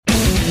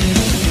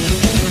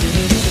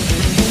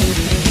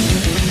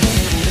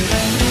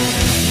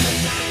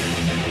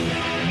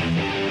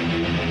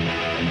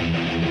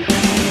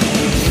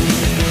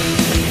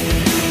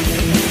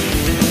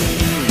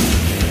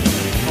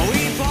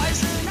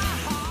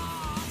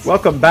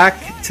Welcome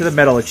back to the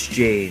Metal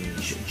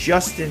Exchange.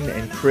 Justin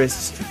and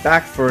Chris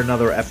back for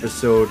another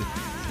episode.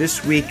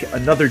 This week,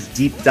 another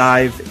deep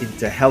dive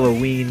into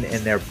Helloween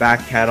and their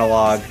back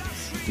catalog.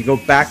 We go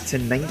back to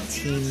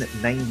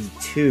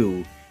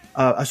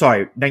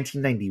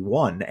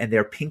 1991, and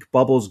their Pink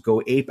Bubbles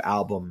Go Ape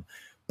album.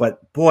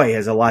 But boy,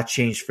 has a lot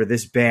changed for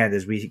this band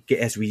as we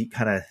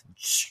kind of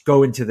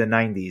go into the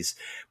 90s.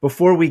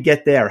 Before we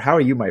get there, how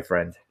are you, my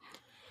friend?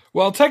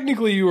 Well,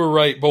 technically you were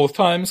right both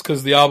times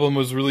because the album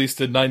was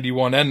released in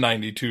 91 and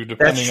 92,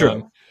 depending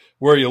on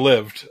where you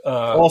lived.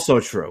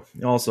 Also true.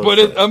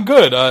 I'm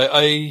good.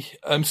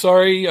 I'm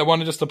sorry. I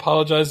want to just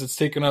apologize. It's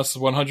taken us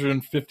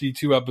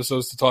 152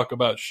 episodes to talk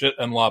about shit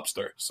and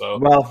lobster. So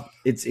well,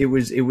 it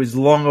was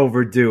long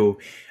overdue,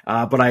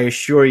 but I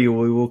assure you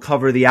we will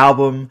cover the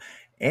album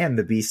and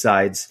the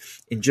B-sides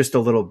in just a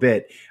little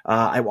bit.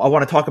 I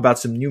want to talk about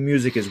some new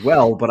music as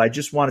well, but I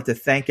just wanted to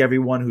thank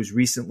everyone who's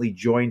recently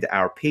joined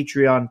our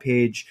Patreon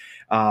page.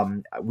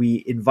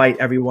 We invite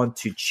everyone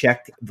to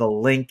check the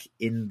link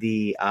in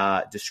the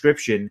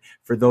description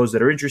for those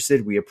that are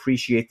interested. We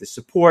appreciate the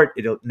support.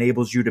 It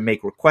enables you to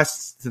make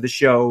requests to the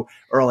show,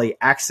 early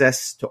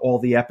access to all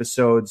the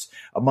episodes,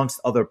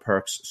 amongst other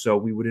perks. So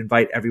we would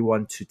invite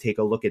everyone to take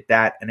a look at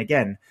that. And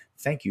again,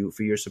 thank you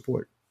for your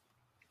support.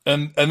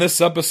 And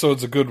this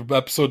episode's a good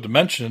episode to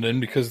mention it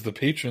in because the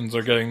patrons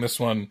are getting this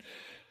one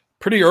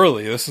pretty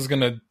early. This is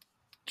going to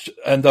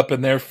end up in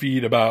their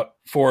feed about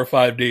 4 or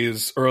 5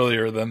 days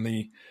earlier than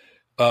the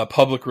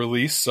public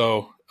release.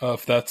 So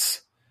if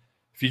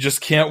you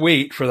just can't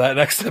wait for that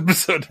next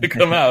episode to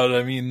come out,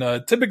 I mean,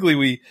 typically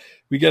we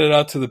get it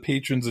out to the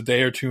patrons a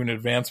day or two in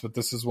advance, but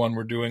this is one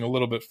we're doing a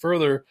little bit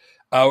further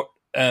out.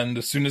 And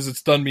as soon as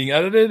it's done being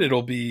edited,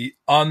 it'll be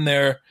on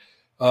their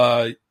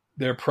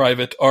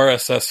private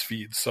RSS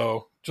feed.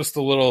 So just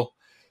a little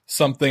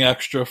something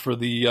extra for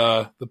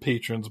the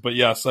patrons. But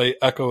yes, I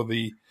echo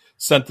the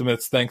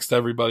sentiments. Thanks to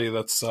everybody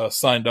that's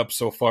signed up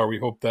so far. We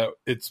hope that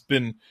it's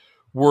been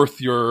worth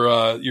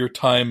your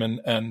time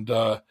and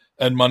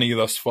money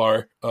thus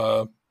far.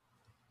 Yeah,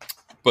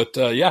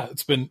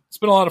 it's been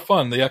a lot of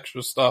fun. The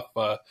extra stuff,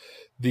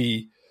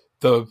 the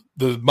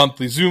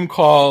monthly Zoom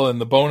call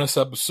and the bonus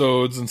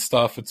episodes and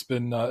stuff. It's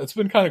been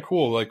kind of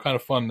cool, like kind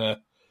of fun to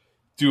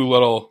do a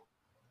little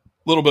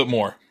bit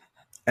more.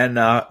 And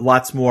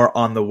lots more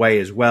on the way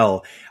as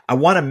well. I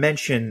want to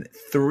mention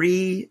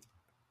 3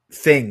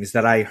 things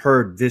that I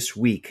heard this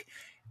week,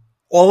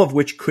 all of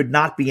which could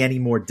not be any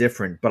more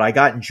different, but I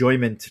got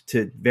enjoyment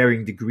to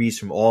varying degrees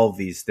from all of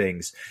these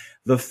things.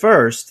 The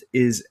first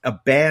is a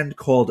band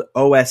called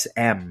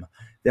OSM.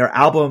 Their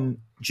album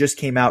just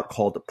came out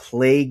called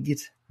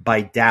Plagued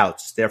by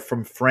Doubts. They're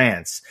from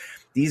France.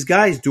 These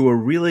guys do a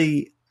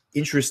really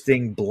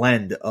interesting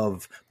blend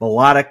of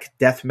melodic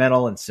death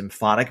metal and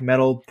symphonic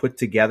metal put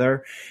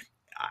together.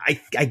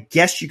 I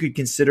guess you could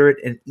consider it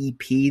an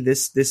EP.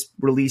 This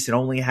release, it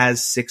only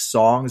has 6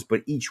 songs,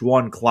 but each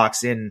one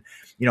clocks in,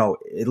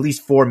 at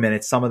least 4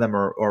 minutes. Some of them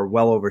are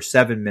well over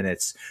 7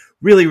 minutes.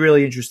 Really,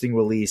 really interesting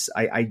release.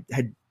 I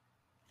had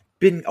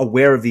been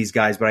aware of these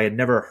guys, but I had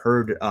never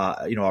heard,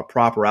 a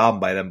proper album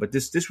by them. But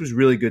this was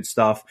really good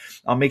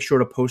stuff. I'll make sure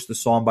to post the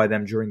song by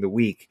them during the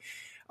week.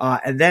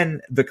 And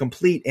then the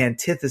complete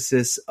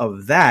antithesis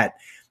of that.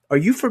 Are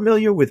you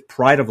familiar with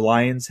Pride of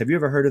Lions? Have you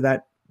ever heard of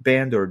that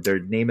band or the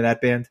name of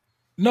that band?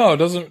 No,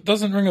 it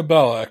doesn't ring a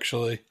bell,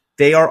 actually.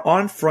 They are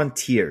on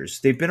Frontiers.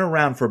 They've been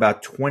around for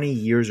about 20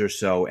 years or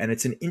so, and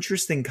it's an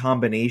interesting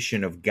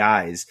combination of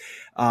guys.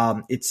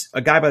 It's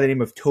a guy by the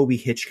name of Toby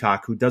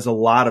Hitchcock who does a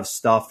lot of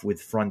stuff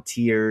with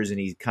Frontiers, and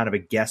he's kind of a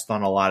guest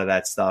on a lot of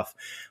that stuff.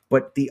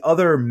 But the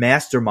other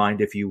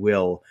mastermind, if you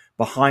will,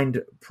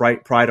 behind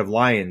Pride of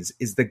Lions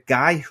is the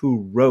guy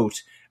who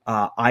wrote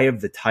Eye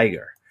of the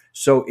Tiger.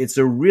 So it's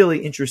a really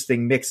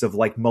interesting mix of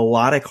like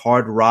melodic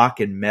hard rock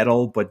and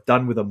metal, but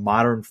done with a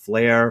modern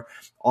flair,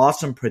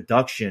 awesome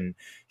production,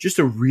 just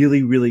a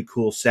really, really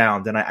cool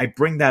sound. And I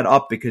bring that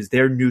up because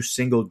their new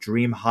single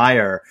Dream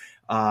Higher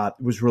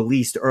was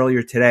released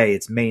earlier today.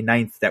 It's May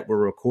 9th that we're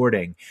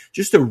recording.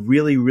 Just a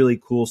really,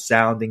 really cool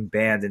sounding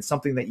band and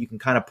something that you can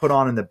kind of put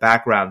on in the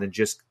background and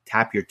just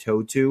tap your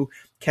toe to.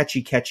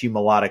 Catchy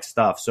melodic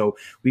stuff. So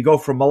we go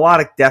from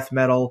melodic death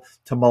metal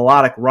to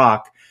melodic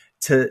rock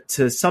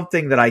to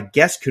something that I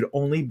guess could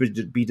only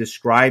be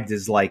described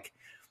as like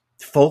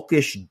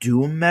folkish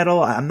doom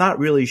metal. I'm not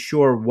really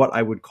sure what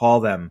I would call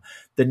them.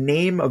 The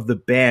name of the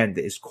band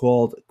is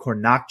called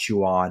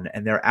Kornaktuon,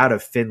 and they're out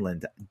of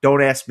Finland.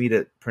 Don't ask me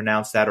to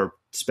pronounce that or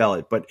spell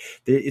it, but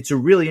it's a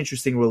really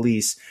interesting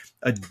release,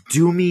 a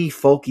doomy,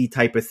 folky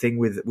type of thing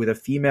with a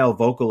female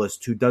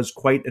vocalist who does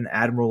quite an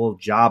admirable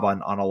job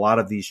on a lot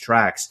of these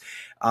tracks.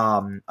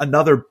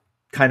 Another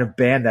kind of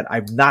band that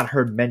I've not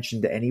heard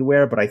mentioned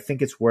anywhere, but I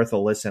think it's worth a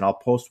listen. I'll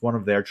post one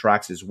of their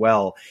tracks as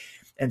well.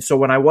 And so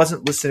when I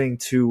wasn't listening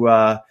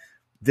to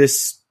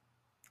this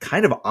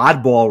kind of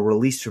oddball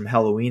release from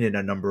Helloween in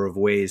a number of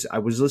ways, I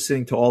was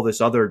listening to all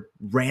this other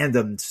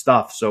random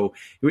stuff. So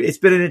it's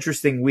been an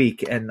interesting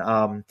week. And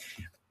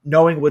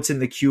knowing what's in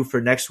the queue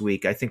for next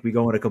week, I think we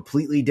go in a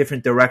completely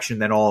different direction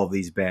than all of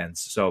these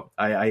bands. So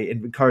I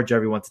encourage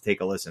everyone to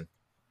take a listen.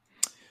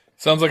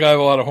 Sounds like I have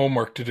a lot of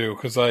homework to do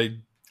because I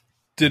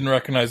didn't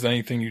recognize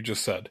anything you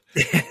just said.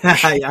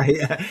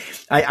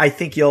 I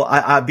think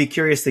I'd be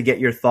curious to get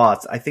your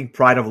thoughts. I think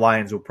Pride of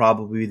Lions will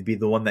probably be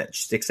the one that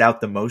sticks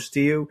out the most to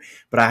you,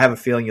 but I have a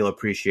feeling you'll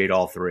appreciate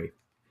all three.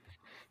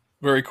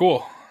 Very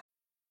cool.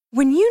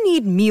 When you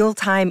need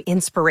mealtime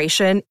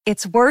inspiration,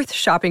 it's worth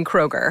shopping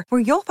Kroger, where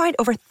you'll find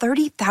over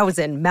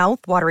 30,000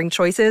 mouth-watering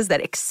choices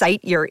that excite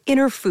your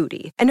inner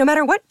foodie. And no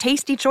matter what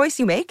tasty choice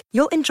you make,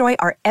 you'll enjoy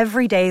our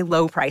everyday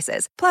low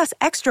prices, plus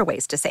extra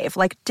ways to save,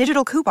 like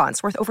digital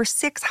coupons worth over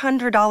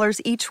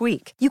 $600 each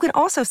week. You can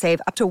also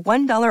save up to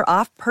 $1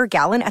 off per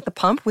gallon at the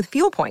pump with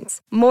fuel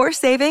points. More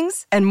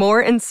savings and more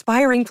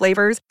inspiring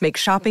flavors make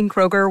shopping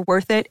Kroger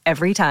worth it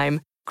every time.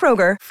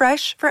 Kroger,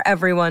 fresh for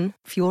everyone.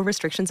 Fuel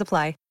restrictions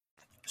apply.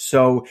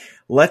 So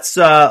let's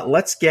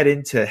get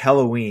into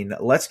Helloween.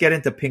 Let's get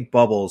into Pink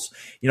Bubbles.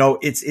 You know,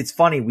 it's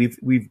funny.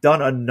 We've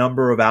done a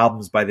number of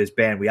albums by this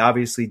band. We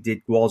obviously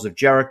did Walls of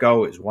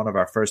Jericho. It was one of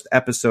our first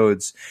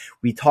episodes.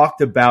 We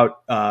talked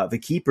about the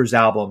Keepers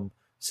album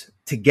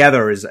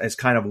together as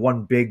kind of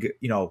one big,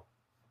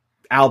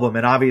 album.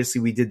 And obviously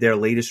we did their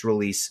latest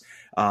release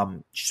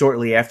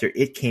shortly after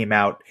it came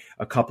out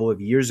a couple of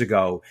years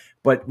ago.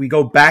 But we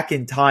go back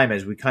in time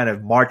as we kind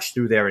of march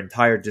through their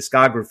entire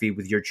discography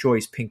with your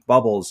choice, Pink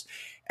Bubbles.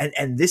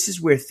 And this is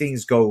where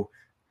things go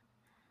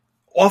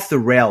off the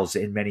rails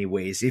in many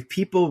ways. If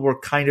people were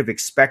kind of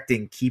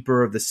expecting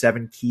Keeper of the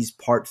Seven Keys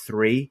Part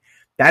 3,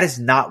 that is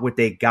not what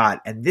they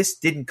got. And this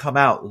didn't come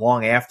out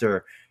long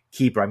after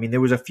Keeper. I mean,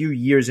 there was a few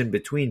years in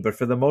between, but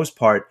for the most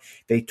part,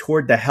 they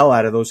toured the hell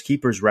out of those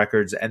Keepers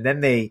records. And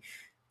then they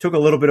took a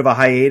little bit of a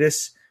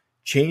hiatus,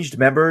 changed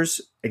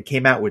members, and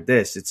came out with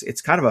this.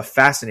 It's kind of a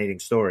fascinating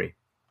story.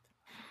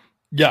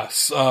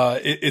 Yes,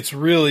 it's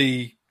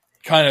really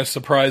kind of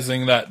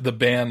surprising that the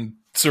band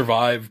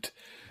survived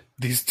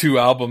these two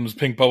albums,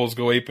 Pink Bubbles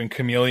Go Ape and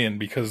Chameleon,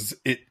 because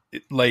it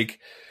like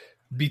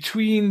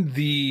between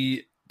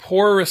the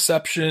poor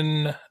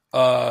reception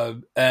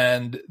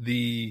and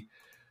the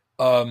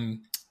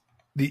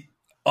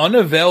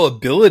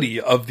unavailability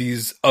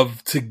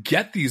of to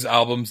get these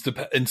albums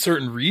in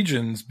certain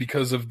regions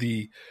because of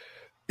the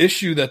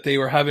issue that they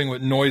were having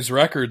with Noise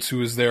Records, who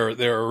was their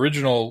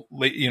original,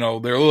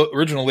 their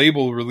original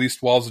label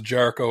released Walls of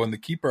Jericho and the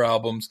Keeper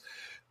albums.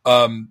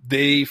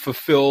 They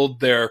fulfilled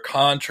their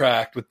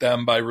contract with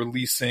them by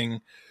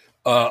releasing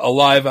a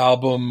live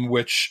album,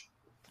 which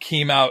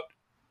came out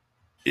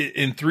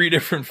in three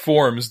different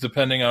forms,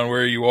 depending on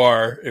where you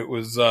are. It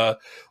was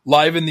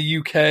live in the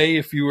UK.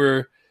 If you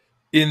were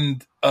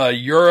in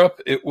Europe,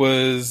 it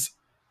was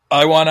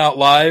I Want Out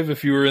Live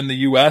if you were in the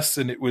US,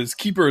 and it was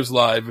Keepers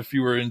Live if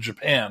you were in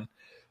Japan.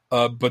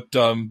 But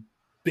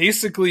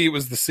basically, it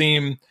was the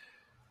same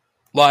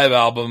live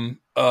album.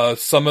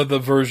 Some of the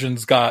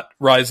versions got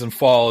Rise and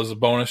Fall as a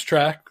bonus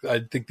track.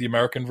 I think the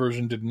American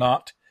version did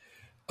not.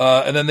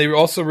 And then they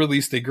also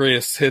released a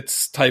greatest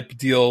hits type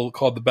deal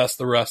called The Best,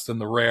 the Rest, and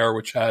the Rare,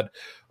 which had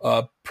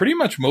pretty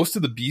much most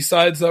of the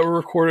B-sides that were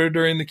recorded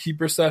during the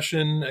Keeper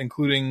session,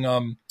 including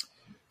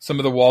some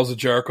of the Walls of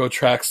Jericho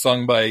tracks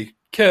sung by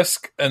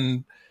Kisk.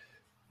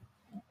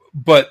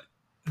 But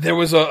there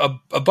was a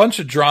bunch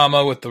of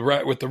drama with the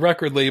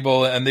record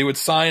label, and they would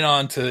sign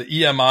on to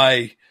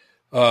EMI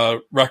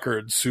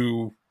Records,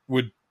 who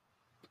would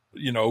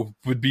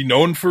be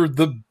known for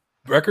the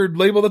record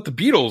label that the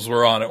Beatles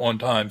were on at one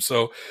time.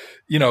 So,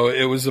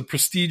 it was a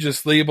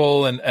prestigious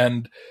label,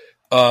 and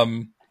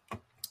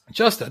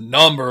just a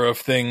number of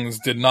things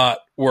did not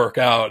work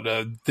out.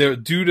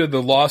 Due to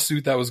the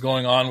lawsuit that was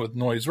going on with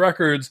Noise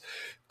Records,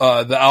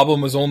 the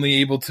album was only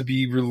able to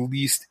be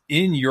released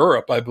in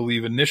Europe, I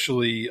believe,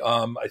 initially.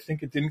 I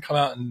think it didn't come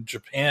out in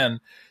Japan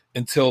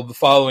until the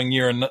following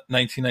year in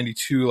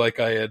 1992, like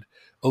I had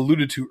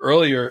alluded to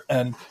earlier,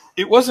 and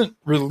it wasn't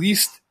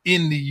released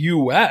in the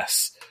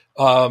US.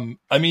 When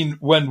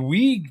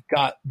we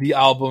got the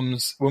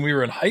albums when we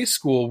were in high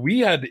school, we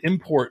had to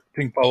import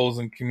Pink Bubbles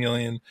and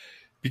Chameleon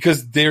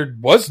because there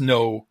was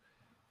no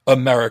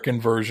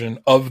American version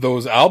of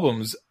those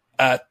albums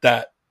at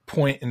that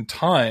point in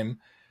time.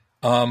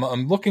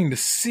 I'm looking to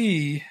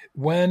see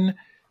when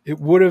it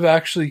would have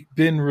actually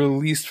been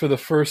released for the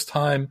first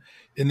time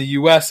in the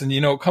US.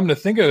 And, come to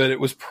think of it, it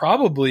was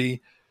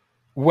probably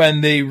when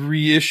they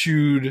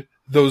reissued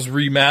those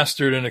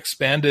remastered and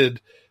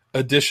expanded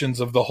editions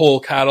of the whole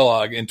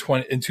catalog in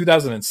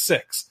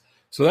 2006.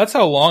 So that's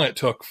how long it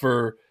took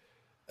for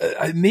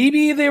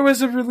maybe there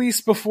was a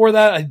release before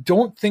that. I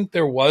don't think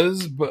there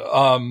was, but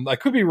I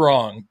could be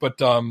wrong.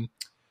 But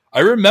I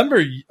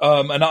remember,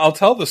 and I'll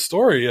tell the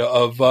story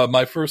of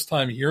my first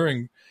time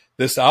hearing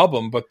this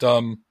album. But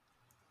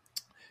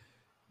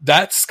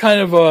that's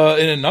kind of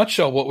in a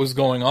nutshell what was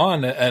going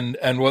on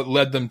and what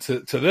led them to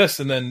this.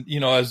 And then,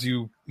 as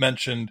you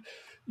mentioned,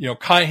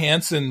 Kai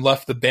Hansen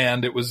left the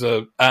band. It was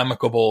a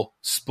amicable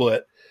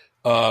split.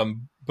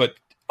 But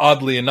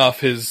oddly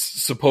enough, his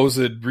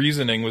supposed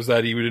reasoning was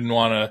that he didn't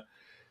want to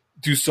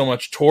do so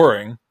much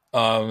touring.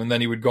 And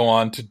then he would go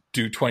on to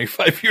do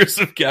 25 years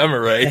of Gamma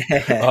Ray.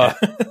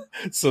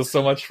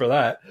 So much for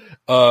that.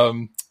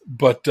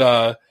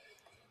 But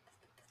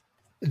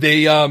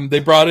they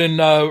brought in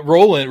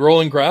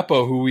Roland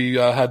Grappo, who we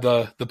had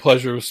the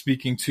pleasure of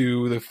speaking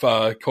to,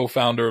 the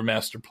co-founder of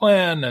Master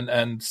Plan,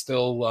 and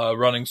still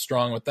running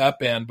strong with that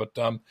band. But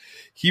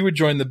he would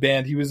join the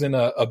band. He was in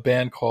a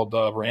band called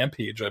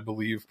Rampage, I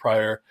believe,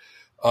 prior.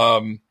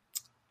 I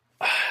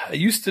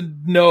used to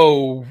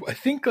know, I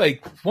think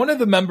like one of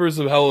the members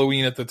of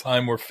Helloween at the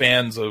time were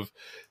fans of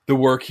the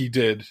work he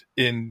did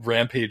in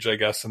Rampage, I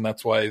guess, and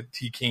that's why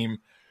he came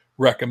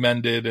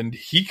recommended. And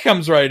he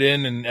comes right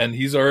in and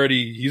he's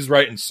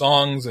writing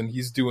songs and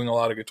he's doing a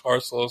lot of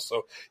guitar solos,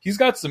 so he's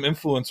got some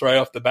influence right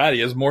off the bat. He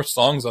has more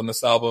songs on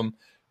this album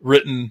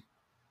written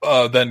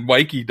than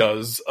Wyke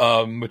does,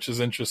 which is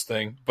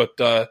interesting.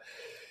 But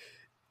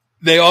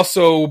they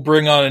also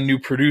bring on a new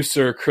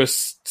producer,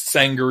 Chris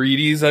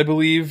Tsangarides, I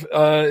believe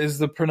is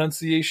the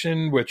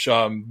pronunciation, which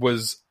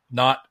was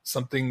not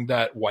something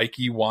that Wyke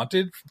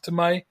wanted, to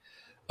my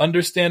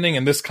understanding.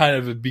 And this kind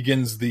of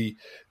begins the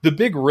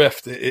big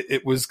rift.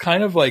 It was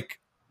kind of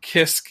like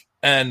Kisk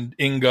and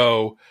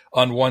Ingo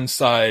on one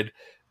side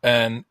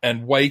and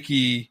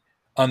Wyke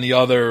on the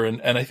other.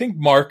 And I think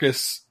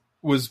Marcus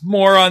was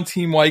more on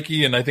Team Wyke,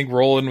 and I think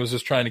Roland was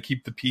just trying to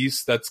keep the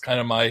peace. That's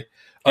kind of my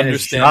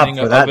understanding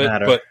of it.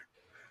 Matter. But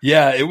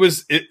yeah, it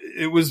was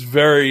there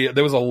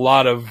was a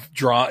lot of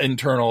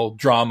internal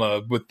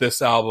drama with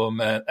this album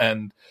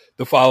and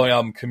the following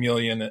album,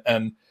 Chameleon.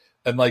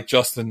 And like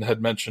Justin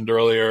had mentioned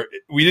earlier,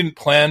 we didn't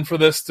plan for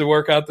this to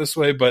work out this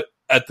way, but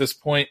at this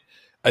point,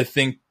 I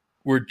think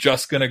we're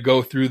just going to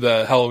go through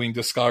the Helloween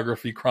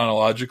discography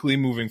chronologically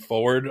moving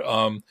forward.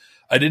 I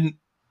didn't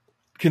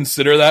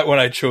consider that when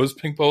I chose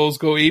Pink Bubbles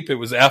Go Ape. It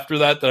was after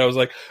that I was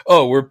like,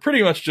 oh, we're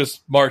pretty much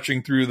just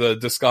marching through the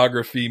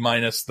discography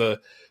minus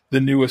the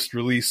newest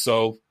release.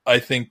 So I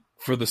think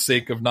for the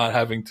sake of not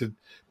having to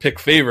pick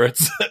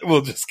favorites,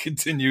 we'll just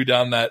continue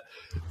down that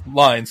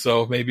line.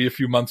 So maybe a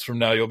few months from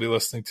now, you'll be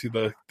listening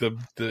to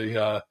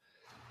the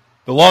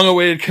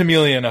long-awaited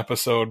Chameleon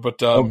episode.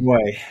 But oh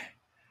boy,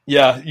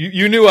 yeah,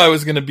 you knew I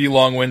was going to be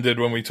long-winded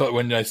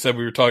when I said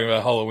we were talking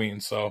about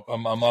Helloween. So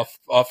I'm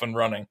off and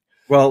running.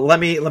 Well, let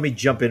me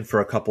jump in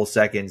for a couple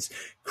seconds.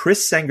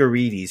 Chris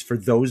Tsangarides, for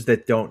those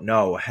that don't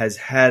know, has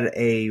had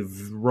a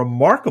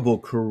remarkable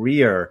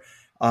career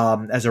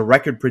as a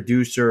record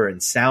producer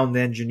and sound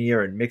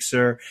engineer and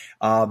mixer,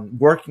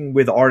 working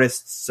with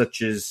artists such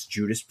as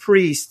Judas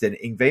Priest and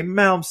Yngwie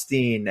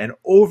Malmsteen and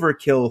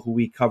Overkill, who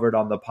we covered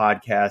on the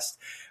podcast,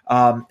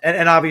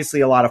 and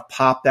obviously a lot of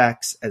pop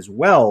acts as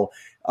well.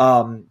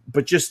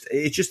 But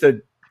it's just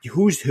a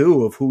who's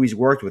who of who he's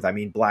worked with. I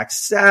mean, Black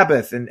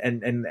Sabbath and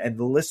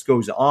the list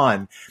goes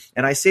on.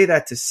 And I say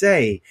that to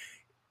say,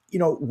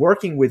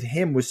 working with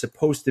him was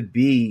supposed to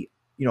be,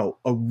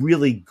 a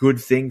really good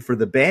thing for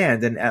the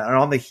band. And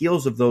on the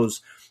heels of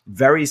those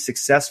very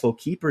successful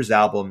Keepers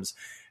albums,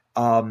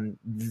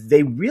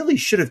 they really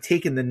should have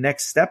taken the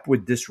next step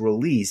with this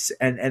release.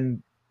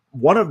 And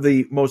one of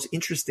the most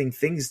interesting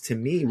things to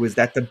me was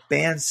that the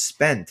band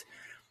spent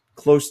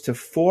close to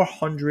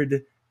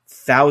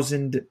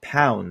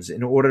 £400,000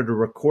 in order to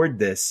record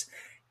this.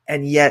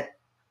 And yet,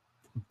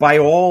 by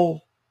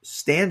all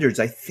standards,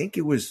 I think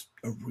it was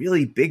a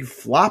really big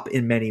flop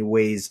in many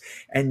ways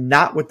and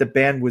not what the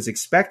band was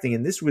expecting.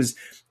 And this was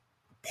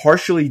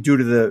partially due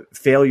to the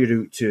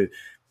failure to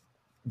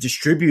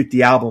distribute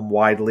the album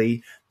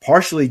widely,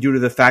 partially due to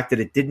the fact that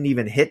it didn't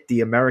even hit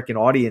the American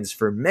audience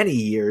for many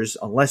years,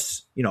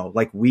 unless,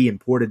 like we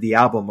imported the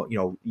album,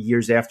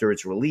 years after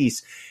its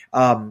release.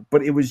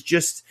 But it was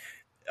just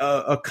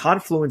a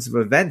confluence of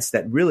events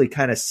that really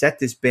kind of set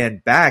this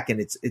band back. And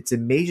it's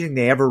amazing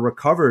they ever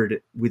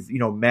recovered with,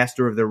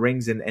 Master of the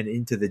Rings and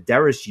into the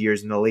Derris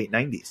years in the late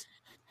 90s.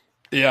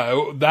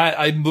 Yeah, that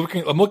I'm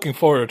looking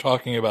forward to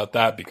talking about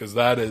that, because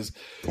that is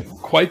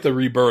quite the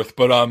rebirth.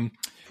 But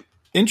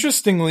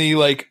interestingly,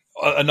 like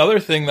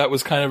another thing that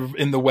was kind of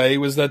in the way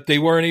was that they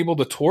weren't able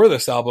to tour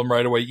this album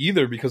right away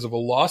either because of a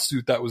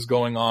lawsuit that was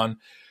going on.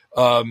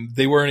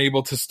 They weren't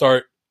able to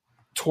start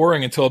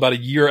touring until about a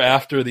year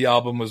after the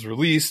album was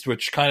released,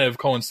 which kind of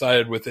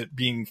coincided with it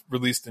being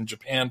released in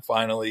Japan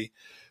finally.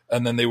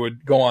 And then they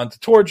would go on to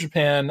tour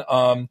Japan.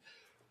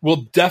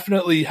 We'll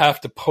definitely have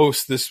to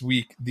post this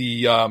week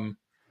the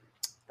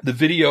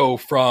video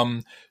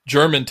from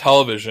German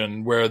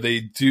television where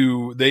there's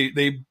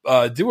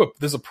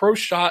a pro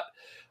shot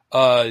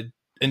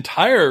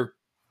entire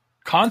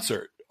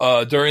concert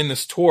during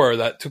this tour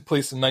that took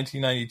place in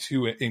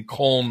 1992 in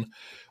Cologne,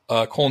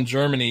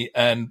 Germany.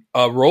 And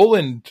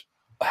Roland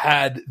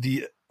had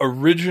the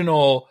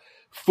original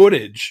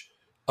footage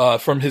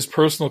from his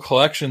personal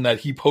collection that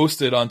he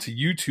posted onto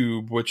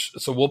YouTube,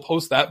 so we'll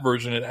post that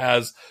version. It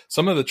has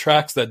some of the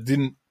tracks that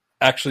didn't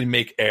actually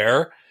make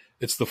air.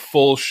 It's the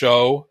full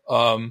show.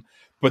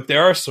 But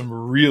there are some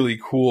really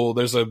cool,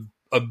 there's a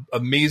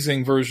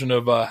amazing version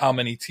of How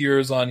Many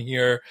Tears on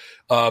here.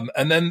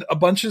 And then a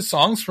bunch of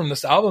songs from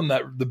this album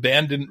that the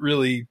band didn't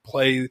really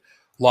play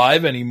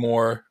live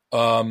anymore.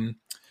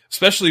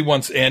 Especially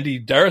once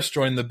Andy Darris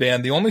joined the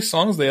band. The only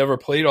songs they ever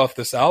played off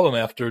this album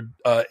after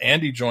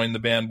Andy joined the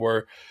band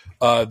were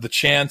The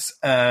Chance,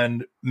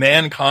 and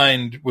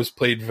Mankind was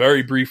played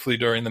very briefly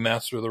during the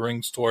Master of the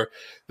Rings tour.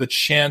 The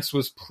Chance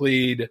was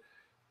played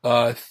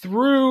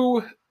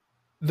through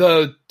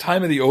the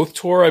Time of the Oath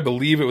tour. I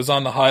believe it was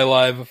on the High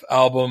Live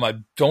album. I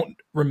don't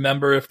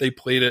remember if they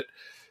played it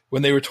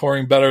when they were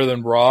touring Better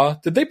Than Raw.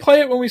 Did they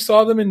play it when we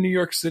saw them in New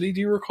York City? Do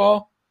you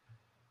recall?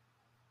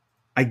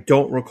 I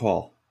don't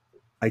recall.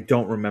 I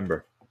don't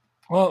remember.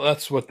 Well,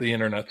 that's what the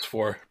internet's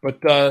for.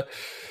 But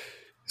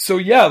so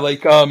yeah,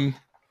 like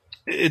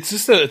it's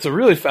just it's a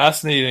really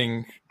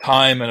fascinating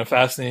time and a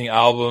fascinating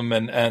album,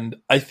 and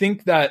I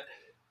think that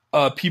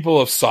people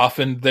have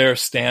softened their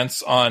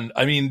stance on.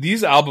 I mean,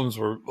 these albums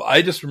were.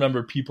 I just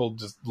remember people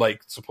just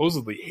like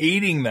supposedly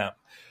hating them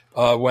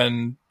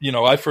when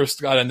I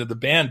first got into the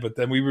band. But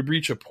then we would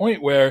reach a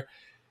point where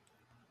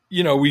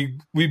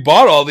we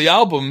bought all the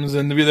albums,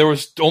 and there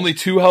was only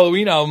 2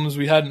 Helloween albums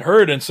we hadn't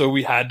heard, and so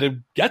we had to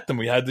get them.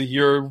 We had to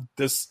hear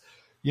this,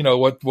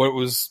 what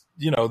was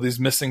these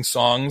missing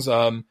songs.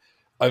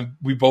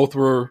 We both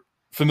were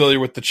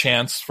familiar with The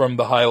Chance from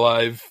the High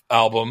Live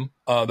album.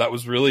 That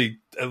was really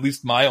at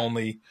least my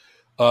only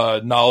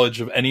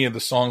knowledge of any of the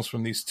songs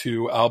from these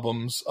 2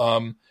 albums.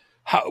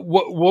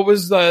 What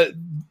was the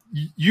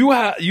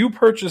you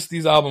purchased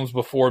these albums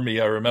before me?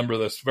 I remember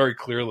this very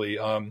clearly.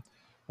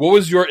 What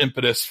was your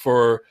impetus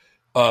for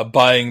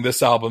buying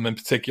this album in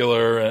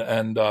particular?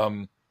 And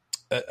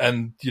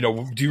do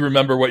you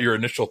remember what your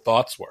initial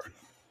thoughts were?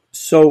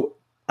 So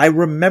I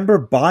remember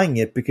buying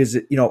it because,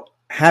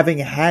 having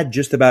had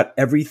just about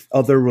every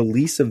other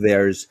release of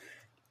theirs,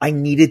 I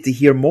needed to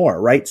hear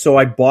more, right? So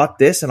I bought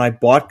this and I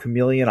bought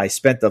Chameleon. I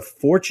spent a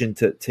fortune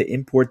to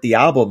import the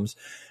albums,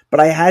 but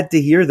I had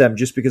to hear them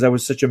just because I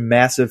was such a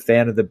massive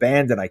fan of the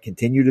band, and I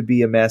continue to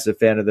be a massive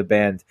fan of the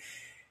band.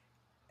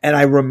 And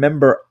I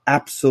remember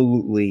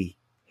absolutely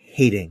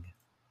hating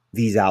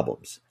these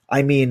albums.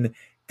 I mean,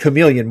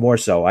 Chameleon more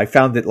so. I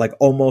found it like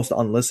almost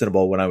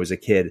unlistenable when I was a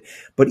kid.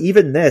 But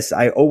even this,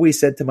 I always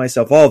said to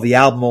myself, oh, the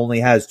album only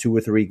has 2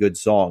 or 3 good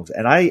songs.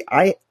 And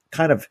I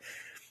kind of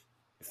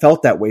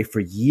felt that way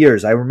for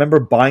years. I remember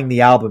buying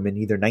the album in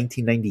either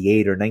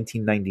 1998 or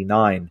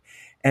 1999.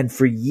 And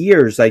for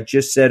years, I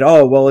just said,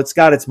 oh, well, it's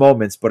got its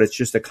moments, but it's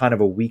just a kind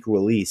of a weak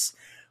release.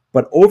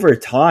 But over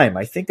time,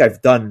 I think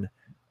I've done,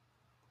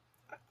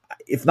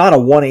 if not a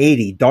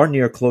 180, darn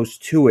near close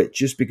to it,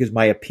 just because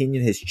my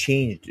opinion has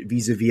changed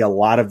vis-a-vis a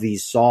lot of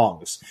these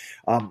songs.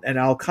 And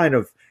I'll kind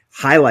of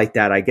highlight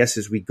that, I guess,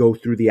 as we go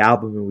through the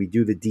album and we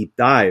do the deep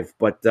dive.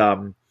 But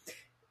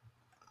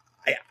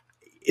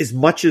as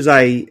much as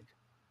I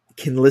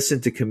can listen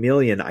to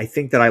Chameleon, I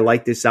think that I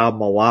like this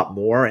album a lot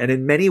more. And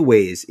in many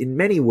ways,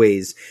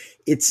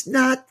 it's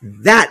not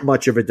that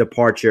much of a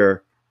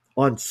departure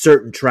on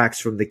certain tracks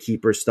from the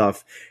Keeper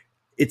stuff.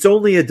 It's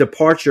only a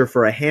departure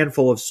for a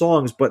handful of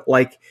songs, but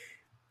like,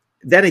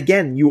 then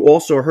again, you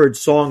also heard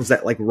songs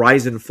that like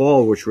Rise and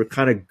Fall, which were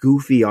kind of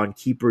goofy on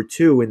Keeper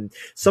 2. And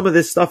some of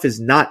this stuff is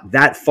not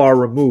that far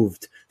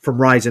removed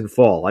from Rise and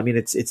Fall. I mean,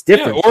 it's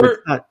different.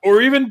 Yeah,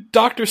 or even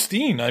Dr.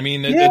 Steen. I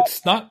mean,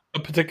 it's not a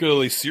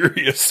particularly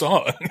serious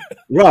song.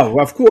 Well,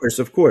 of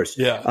course.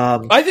 Yeah.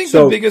 I think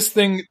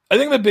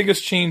the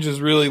biggest change is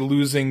really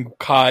losing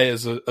Kai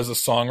as a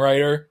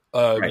songwriter.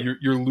 Right.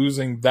 You're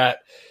losing that.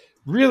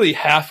 Really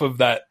half of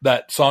that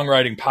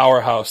songwriting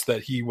powerhouse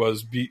that he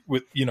was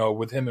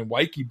with him and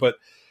Wyke. But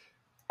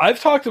I've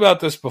talked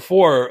about this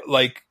before.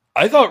 Like,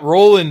 I thought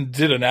Roland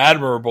did an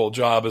admirable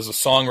job as a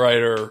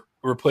songwriter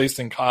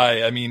replacing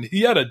Kai. I mean,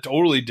 he had a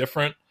totally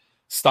different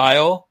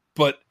style,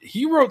 but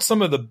he wrote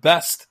some of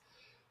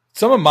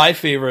my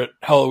favorite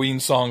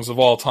Helloween songs of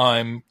all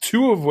time,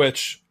 2 of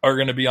which are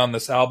going to be on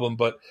this album.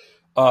 But,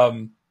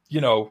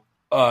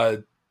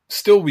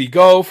 Still We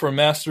Go from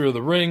Master of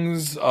the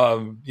Rings.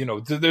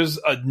 There's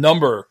a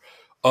number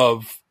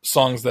of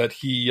songs that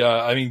he,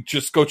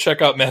 just go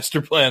check out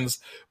Master Plan's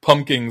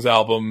Pumpkins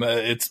album.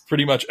 It's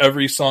pretty much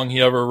every song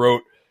he ever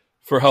wrote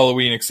for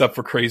Helloween except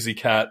for Crazy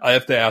Cat. I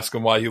have to ask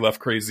him why he left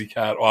Crazy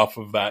Cat off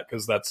of that,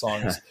 because that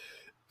song is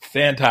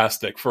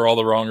fantastic for all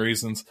the wrong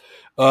reasons.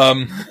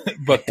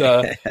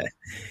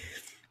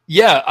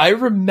 Yeah, I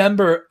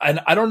remember,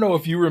 and I don't know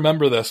if you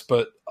remember this,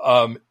 but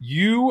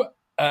you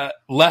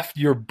left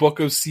your book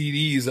of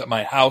CDs at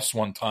my house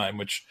one time,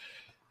 which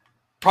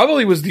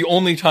probably was the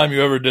only time you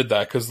ever did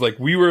that, because like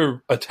we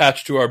were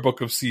attached to our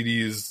book of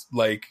CDs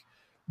like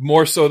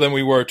more so than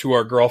we were to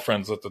our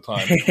girlfriends at the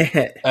time.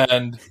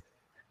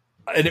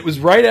 and it was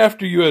right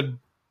after you had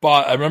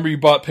bought, I remember you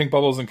bought Pink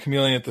Bubbles and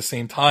Chameleon at the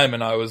same time,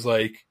 and I was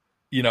like,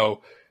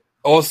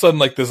 all of a sudden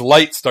like this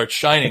light starts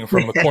shining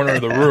from the corner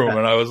of the room,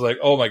 and I was like,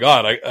 oh my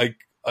God,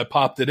 I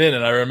popped it in,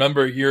 and I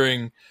remember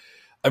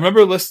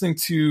listening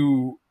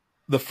to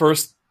the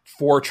first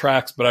 4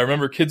 tracks, but I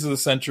remember Kids of the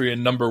Century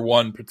and Number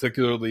One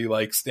particularly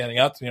like standing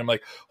out to me. I'm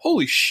like,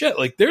 holy shit,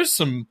 like there's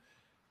some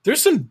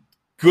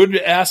good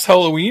ass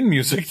Helloween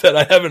music that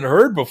I haven't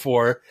heard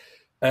before.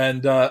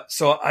 And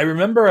so I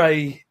remember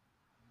I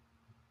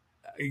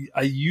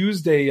I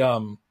used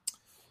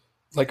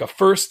like a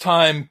first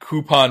time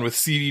coupon with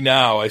CD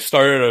Now. I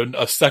started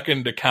a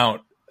second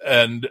account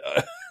and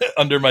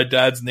under my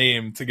dad's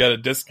name to get a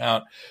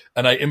discount,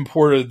 and I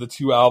imported the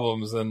 2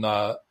 albums. And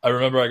I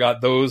remember I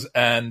got those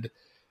and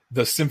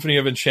the Symphony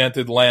of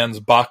Enchanted Lands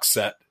box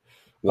set.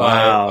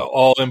 Wow.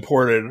 All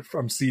imported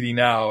from CD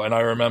Now. And I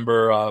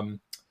remember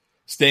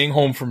staying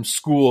home from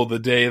school the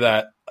day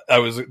that I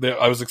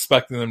was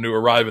expecting them to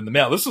arrive in the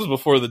mail. This was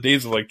before the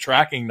days of like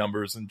tracking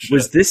numbers and shit.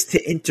 Was this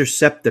to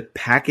intercept the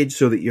package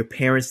so that your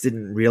parents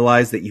didn't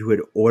realize that you had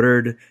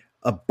ordered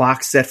a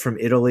box set from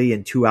Italy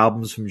and 2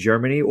 albums from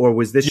Germany, or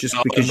was this just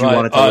because you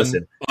wanted to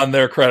listen on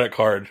their credit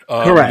card?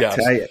 Correct.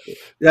 Yes.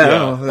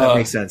 That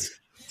makes sense.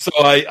 So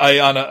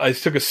I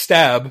took a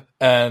stab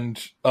and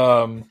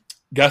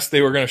guessed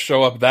they were going to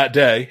show up that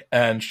day,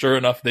 and sure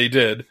enough, they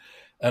did.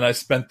 And I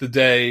spent the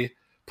day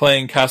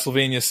playing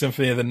Castlevania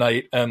Symphony of the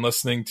Night and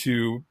listening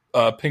to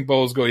Pink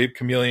Bubbles Go Ape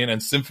Chameleon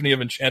and Symphony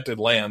of Enchanted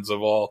Lands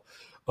of all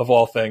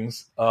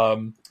things.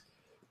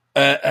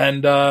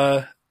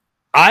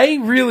 I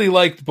really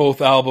liked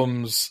both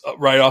albums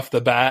right off the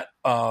bat.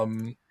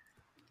 And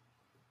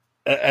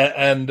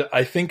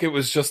I think it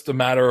was just a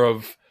matter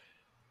of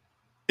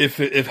if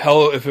it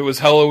was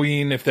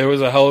Helloween, if there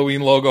was a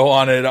Helloween logo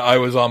on it, I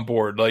was on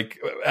board. Like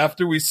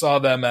after we saw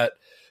them at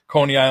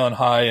Coney Island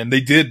High, and they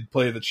did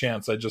play the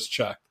Chants, I just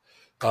checked.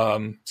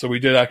 So we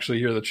did actually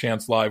hear the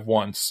Chants live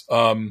once.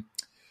 I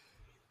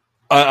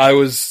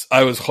was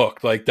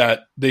hooked like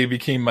that. They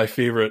became my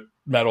favorite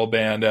metal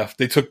band after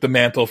they took the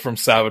mantle from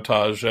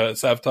Sabotage.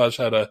 Sabotage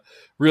had a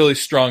really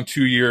strong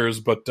 2 years,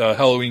 but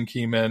Helloween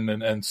came in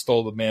and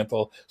stole the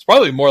mantle. It's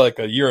probably more like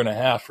a year and a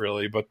half,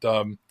 really. But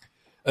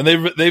and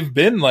they've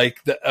been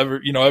like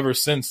ever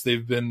since.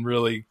 They've been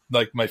really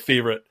like my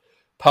favorite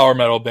power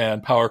metal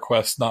band, Power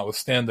Quest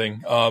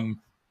notwithstanding.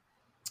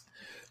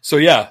 So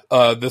yeah,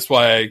 that's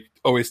why I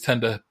always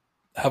tend to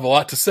have a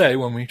lot to say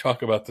when we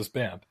talk about this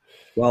band.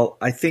 Well,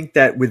 I think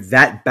that with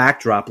that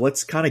backdrop,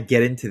 let's kind of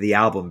get into the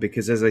album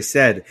because, as I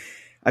said,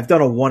 I've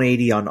done a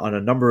 180 on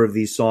a number of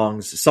these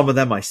songs. Some of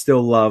them I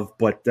still love,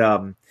 but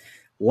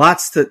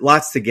lots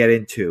to get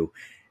into.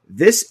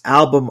 This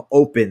album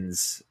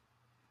opens,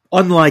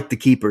 unlike the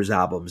Keepers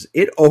albums,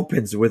 it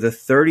opens with a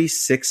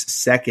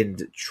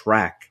 36-second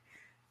track,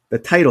 the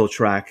title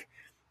track,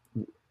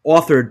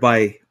 authored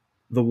by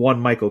the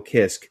one Michael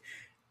Kiske.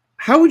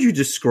 How would you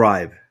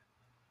describe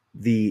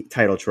the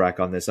title track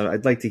on this?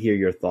 I'd like to hear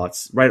your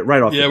thoughts right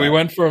off. Yeah, we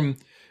went from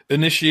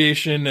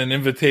Initiation and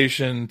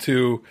Invitation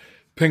to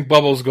Pink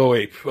Bubbles Go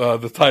Ape,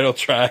 the title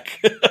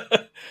track.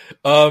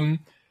 I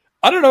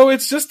don't know.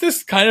 It's just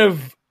this kind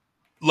of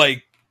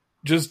like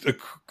just a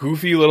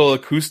goofy little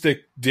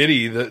acoustic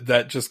ditty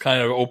that just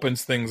kind of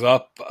opens things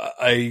up.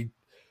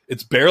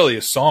 It's barely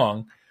a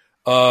song,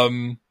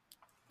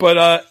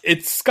 but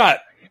it's got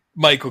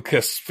Michael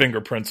Kiske's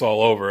fingerprints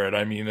all over it.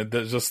 I mean,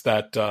 there's just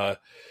that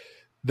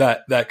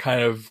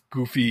kind of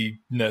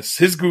goofiness.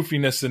 His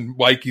goofiness and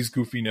Wyke's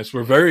goofiness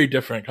were very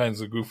different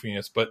kinds of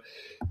goofiness. But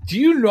do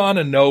you want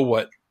to know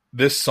what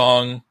this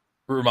song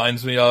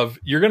reminds me of?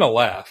 You're going to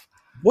laugh.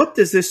 What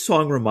does this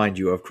song remind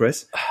you of,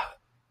 Chris?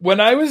 When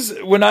I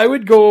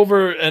would go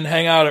over and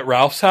hang out at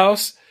Ralph's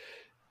house,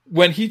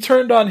 when he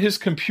turned on his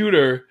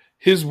computer,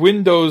 his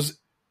Windows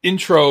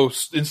intro,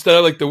 instead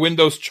of like the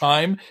Windows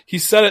chime, he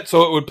set it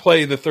so it would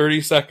play the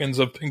 30 seconds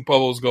of Pink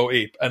Bubbles Go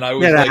Ape. And I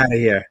was Get like, out of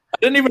here. I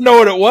didn't even know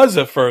what it was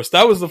at first.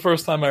 That was the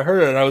first time I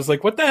heard it. And I was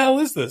like, what the hell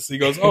is this? He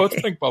goes, oh,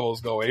 it's Pink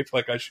Bubbles Go Ape.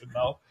 Like I should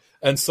know.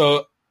 And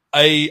so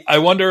I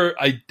wonder,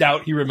 I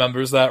doubt he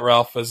remembers that,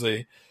 Ralph, as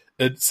a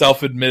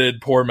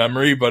self-admitted poor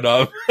memory.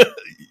 But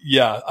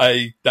yeah,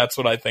 that's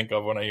what I think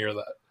of when I hear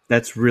that.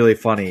 That's really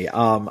funny.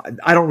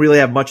 I don't really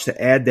have much to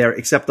add there,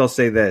 except I'll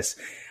say this.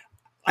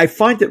 I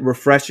find it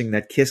refreshing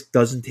that Kiske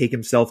doesn't take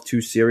himself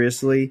too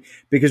seriously,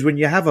 because when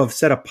you have a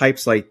set of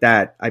pipes like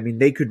that, I mean,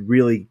 they could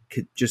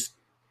just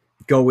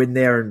go in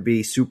there and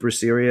be super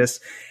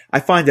serious. I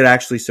find it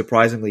actually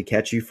surprisingly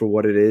catchy for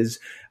what it is.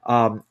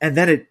 And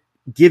then it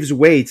gives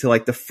way to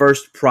like the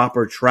first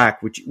proper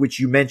track, which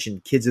you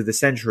mentioned, Kids of the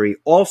Century,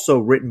 also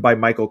written by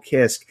Michael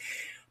Kiske,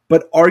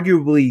 but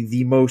arguably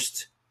the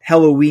most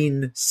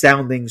Helloween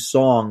sounding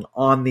song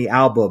on the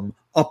album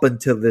up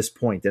until this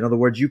point. In other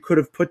words, you could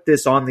have put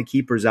this on the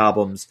Keepers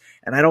albums,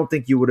 and I don't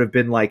think you would have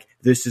been like,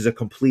 this is a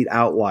complete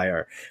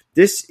outlier.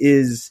 This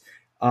is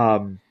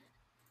a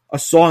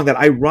song that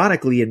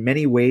ironically in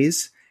many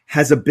ways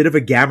has a bit of a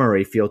gamma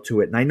ray feel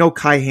to it. And I know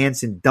Kai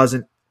Hansen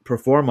doesn't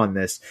perform on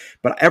this,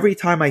 but every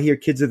time I hear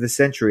Kids of the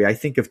Century, I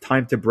think of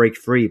Time to Break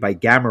Free by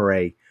Gamma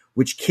Ray,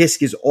 which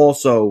Kiske is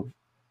also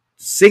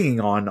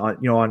singing on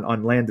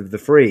Land of the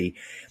Free.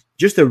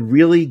 Just a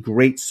really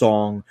great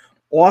song,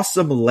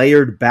 awesome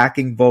layered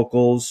backing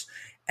vocals,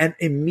 and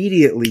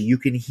immediately you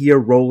can hear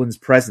Roland's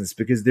presence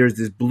because there's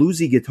this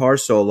bluesy guitar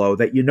solo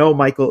that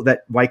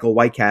Michael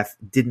Wyckoff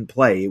didn't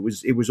play.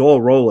 It was all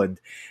Roland,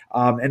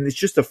 and it's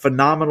just a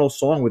phenomenal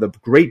song with a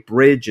great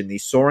bridge and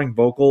these soaring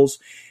vocals.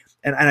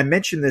 And I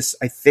mentioned this,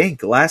 I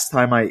think, last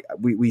time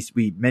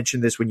we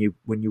mentioned this when you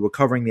were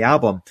covering the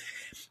album.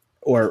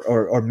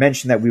 or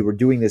mention that we were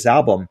doing this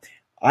album,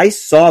 I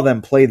saw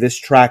them play this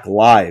track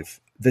live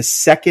the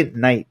second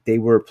night they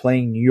were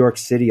playing New York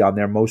City on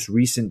their most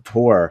recent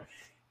tour.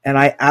 And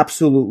I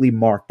absolutely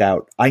marked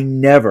out. I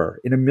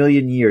never in a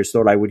million years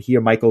thought I would hear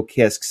Michael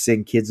Kiske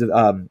sing Kids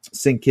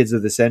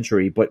of the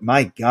Century, but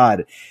my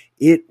God,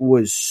 it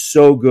was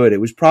so good. It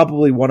was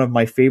probably one of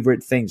my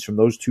favorite things from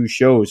those two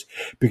shows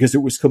because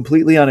it was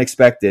completely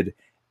unexpected.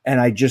 And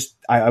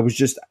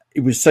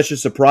it was such a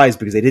surprise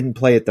because they didn't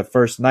play it the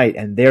first night.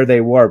 And there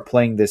they were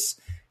playing this,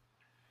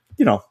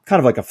 kind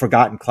of like a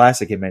forgotten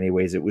classic in many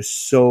ways. It was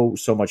so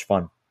much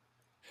fun.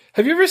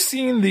 Have you ever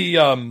seen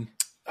the,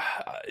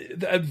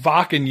 at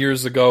Wacken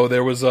years ago,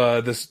 there was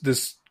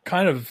this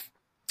kind of,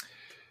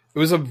 it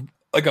was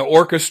like an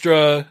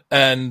orchestra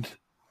and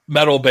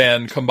metal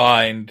band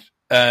combined,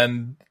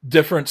 and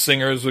different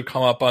singers would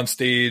come up on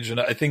stage. And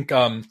I think, who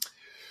am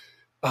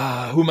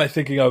I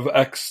thinking of?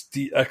 Ex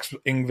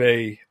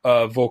Ingve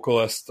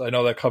vocalist. I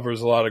know that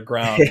covers a lot of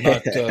ground.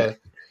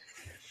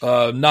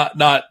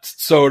 Not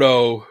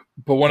Soto,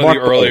 but one Mark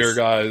of the earlier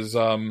guys.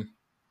 Gordon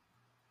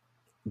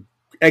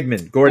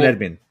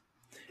Edmond.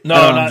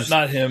 No,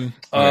 not him.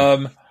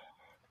 Right.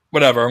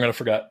 Whatever, I'm going to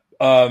forget.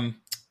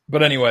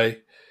 But anyway,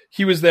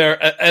 he was there,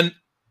 and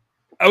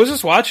I was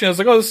just watching. I was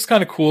like, oh, this is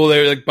kind of cool.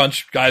 There, like, a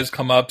bunch of guys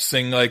come up,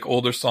 sing like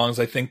older songs.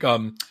 I think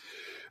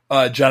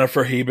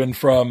Jennifer Haben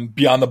from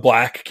Beyond the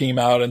Black came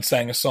out and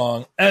sang a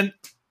song. And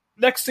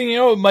next thing you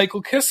know,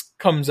 Michael Kiske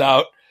comes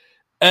out,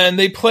 and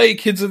they play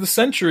Kids of the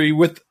Century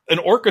with an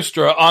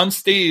orchestra on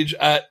stage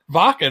at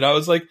Wacken. I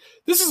was like,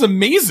 this is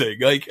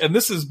amazing. Like, and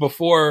this is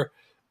before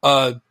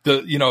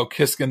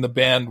Kiske and the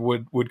band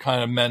would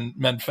kind of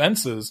mend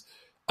fences.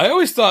 I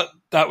always thought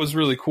that was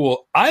really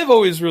cool. I've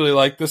always really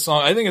liked this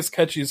song. I think it's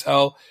catchy as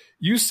hell.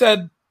 You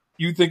said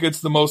you think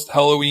it's the most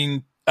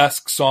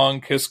Helloween-esque song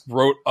Kiske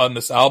wrote on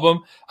this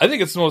album. I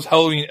think it's the most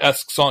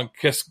Helloween-esque song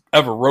Kiske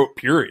ever wrote,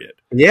 period.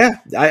 Yeah,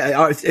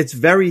 it's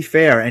very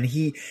fair. And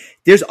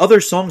there's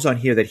other songs on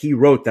here that he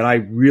wrote that I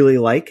really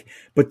like,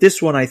 but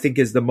this one I think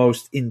is the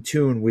most in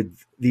tune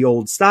with the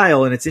old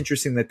style. And it's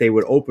interesting that they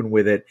would open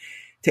with it.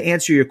 To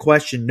answer your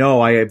question, no,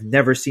 I have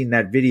never seen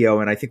that video,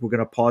 and I think we're going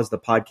to pause the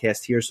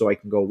podcast here so I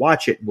can go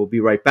watch it, and we'll be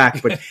right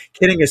back. But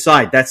kidding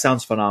aside, that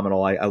sounds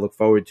phenomenal. I look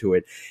forward to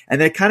it. And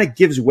then it kind of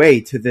gives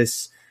way to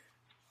this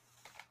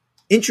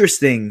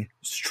interesting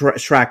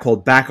track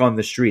called Back on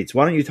the Streets.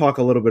 Why don't you talk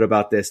a little bit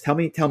about this? Tell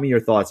me your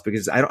thoughts,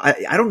 because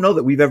I don't know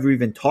that we've ever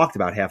even talked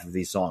about half of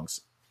these songs.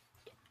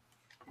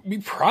 We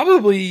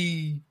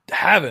probably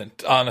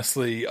haven't,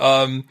 honestly.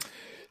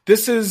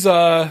 This is...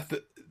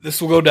 This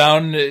will go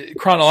down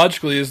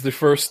chronologically as the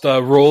first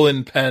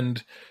Roland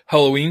penned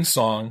Helloween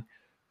song.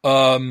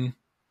 I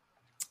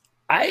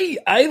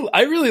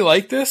really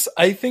like this.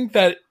 I think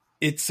that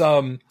it's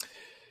Kids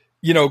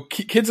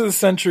of the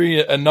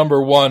Century and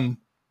Number One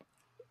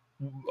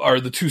are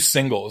the two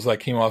singles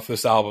that came off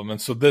this album, and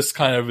so this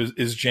kind of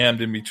is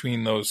jammed in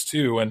between those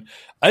two, and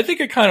I think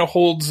it kind of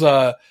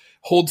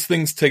holds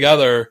things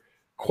together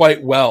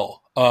quite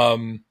well.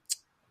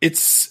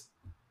 It's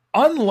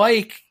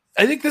unlike.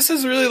 I think this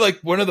is really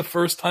like one of the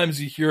first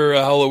times you hear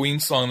a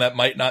Helloween song that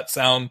might not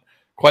sound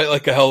quite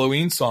like a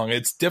Helloween song.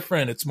 It's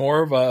different. It's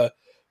more of a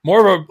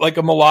like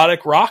a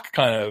melodic rock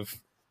kind of,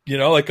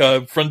 like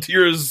a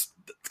Frontiers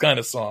kind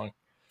of song.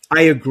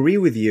 I agree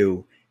with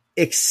you,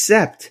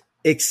 except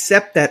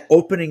that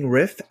opening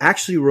riff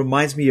actually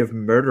reminds me of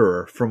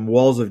Murderer from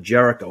Walls of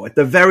Jericho at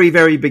the very,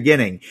 very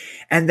beginning.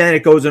 And then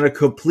it goes in a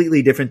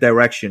completely different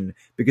direction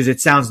because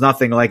it sounds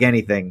nothing like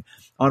anything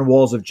on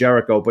Walls of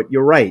Jericho. But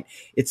you're right.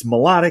 It's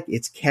melodic.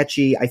 It's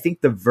catchy. I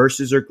think the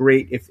verses are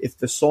great. If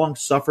the song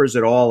suffers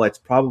at all, it's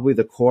probably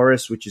the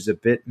chorus, which is a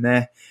bit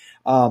meh.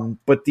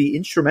 But the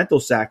instrumental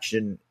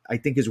section, I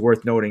think, is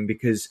worth noting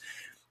because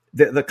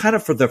the kind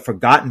of for the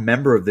forgotten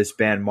member of this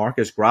band,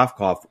 Marcus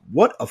Grafkopf,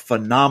 what a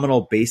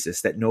phenomenal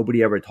bassist that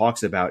nobody ever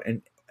talks about.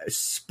 And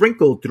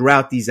sprinkled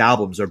throughout these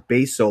albums are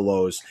bass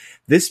solos,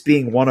 this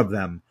being one of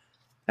them.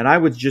 And I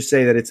would just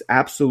say that it's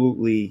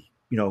absolutely,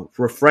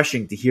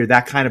 refreshing to hear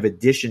that kind of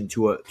addition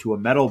to a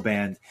metal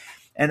band.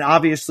 And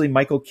obviously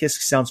Michael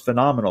Kiske sounds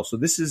phenomenal. So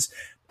this is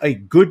a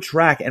good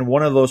track and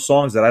one of those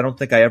songs that I don't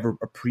think I ever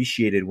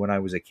appreciated when I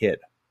was a kid.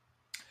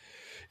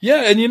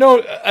 Yeah, and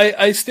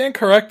I stand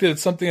corrected.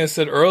 It's something I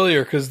said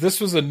earlier, because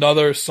this was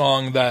another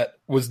song that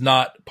was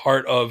not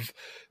part of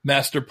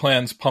Master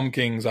Plan's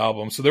Pumpkins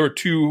album. So there were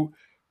two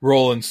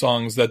Roland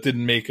songs that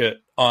didn't make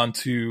it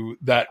onto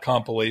that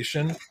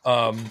compilation.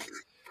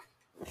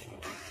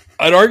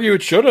 I'd argue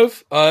it should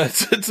have.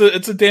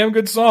 It's a damn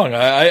good song.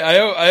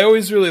 I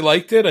always really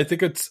liked it. I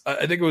think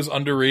it was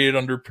underrated,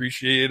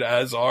 underappreciated,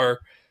 as are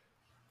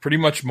pretty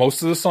much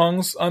most of the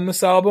songs on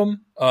this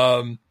album.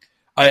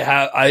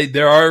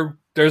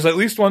 There's at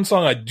least one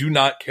song I do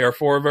not care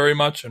for very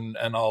much, and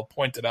I'll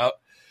point it out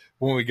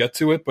when we get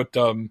to it. But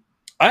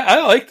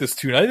I like this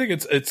tune. I think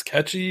it's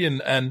catchy,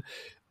 and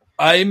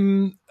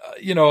I'm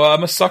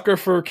a sucker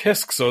for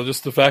Kiske, so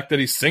just the fact that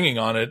he's singing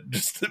on it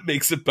just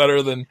makes it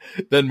better than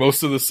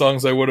most of the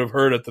songs I would have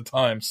heard at the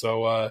time.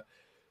 So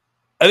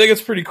I think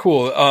it's pretty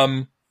cool.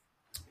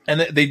 And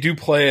they do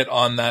play it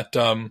on that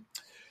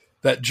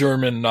that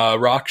German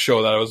rock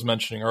show that I was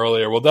mentioning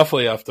earlier. We'll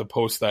definitely have to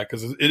post that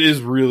because it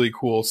is really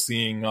cool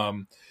seeing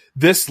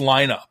this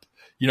lineup.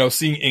 You know,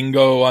 seeing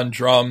Ingo on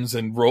drums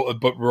and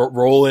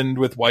Roland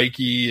with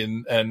Wyke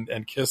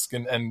and Kisk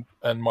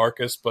and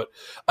Marcus. But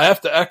I have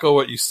to echo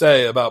what you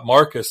say about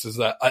Marcus is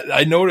that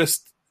I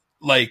noticed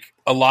like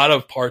a lot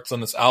of parts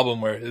on this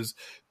album where his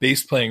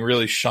bass playing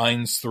really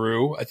shines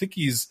through. I think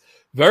he's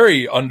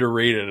very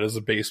underrated as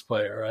a bass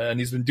player, and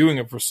he's been doing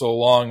it for so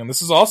long. And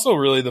this is also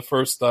really the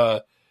first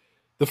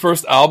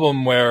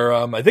album where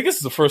I think this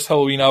is the first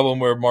Helloween album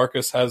where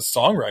Marcus has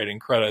songwriting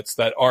credits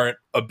that aren't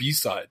a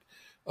B-side.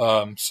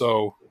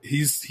 So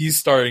he's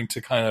starting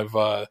to kind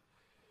of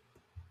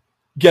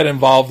get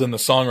involved in the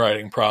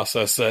songwriting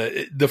process.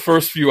 The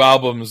first few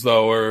albums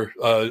though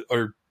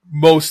are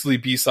mostly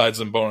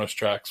B-sides and bonus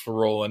tracks for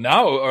Roland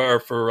now,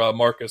 or for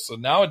Marcus. So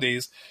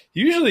nowadays,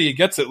 usually he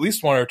gets at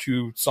least one or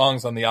two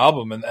songs on the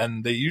album,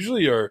 and they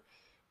usually are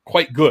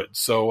quite good.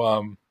 So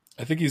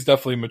I think he's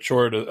definitely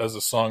matured as a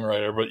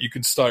songwriter, but you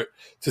can start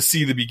to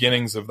see the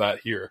beginnings of that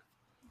here.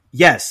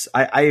 Yes,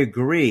 I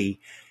agree.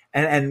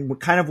 And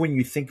kind of when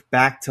you think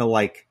back to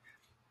like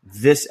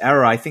this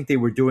era, I think they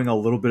were doing a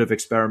little bit of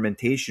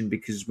experimentation,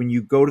 because when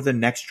you go to the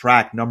next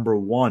track, number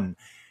 1,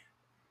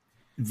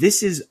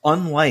 this is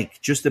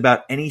unlike just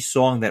about any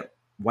song that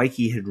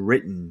Wyke had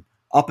written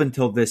up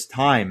until this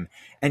time.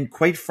 And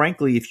quite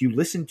frankly, if you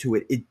listen to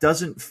it, it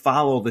doesn't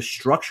follow the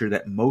structure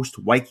that most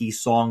Wyke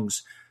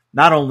songs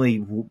not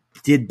only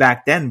did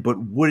back then, but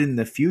would in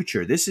the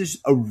future. This is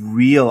a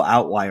real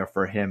outlier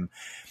for him.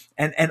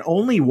 And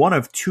only one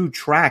of 2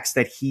 tracks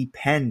that he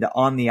penned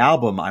on the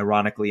album,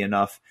 ironically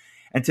enough.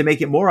 And to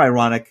make it more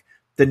ironic,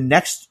 the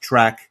next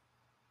track,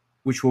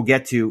 which we'll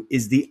get to,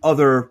 is the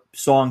other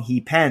song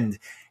he penned.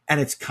 And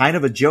it's kind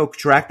of a joke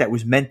track that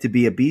was meant to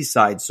be a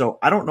B-side. So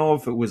I don't know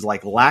if it was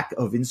like lack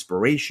of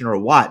inspiration or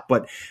what,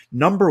 but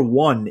number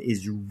 1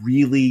 is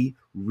really,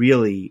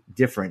 really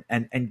different.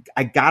 And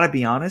I gotta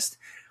be honest,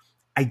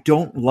 I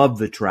don't love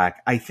the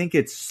track. I think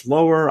it's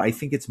slower. I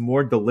think it's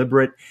more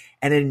deliberate.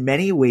 And in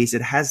many ways,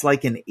 it has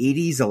like an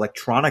 80s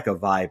electronica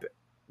vibe.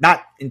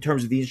 Not in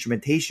terms of the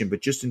instrumentation,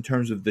 but just in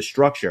terms of the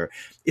structure.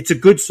 It's a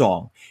good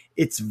song.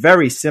 It's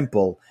very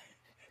simple.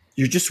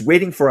 You're just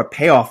waiting for a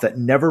payoff that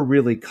never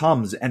really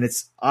comes. And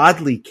it's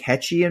oddly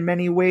catchy in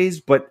many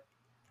ways, but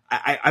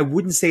I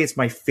wouldn't say it's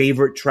my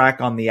favorite track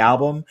on the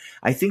album.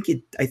 I think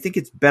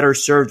it's better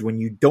served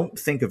when you don't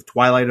think of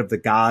Twilight of the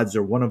Gods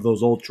or one of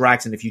those old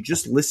tracks. And if you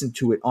just listen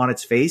to it on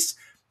its face,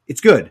 it's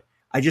good.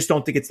 I just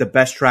don't think it's the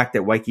best track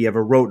that Wyke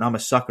ever wrote. And I'm a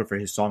sucker for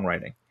his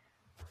songwriting.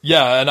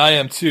 Yeah, and I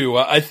am too.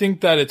 I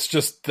think that it's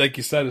just, like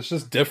you said, it's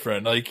just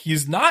different. Like he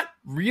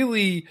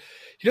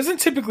doesn't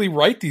typically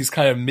write these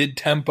kind of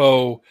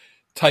mid-tempo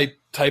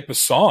type of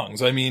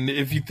songs. I mean,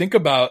 if you think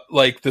about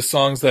like the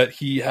songs that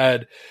he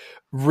had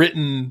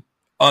written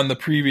on the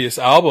previous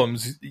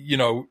albums, you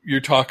know, you're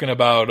talking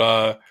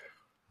about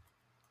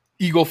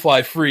Eagle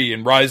Fly Free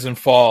and Rise and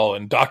Fall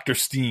and Dr.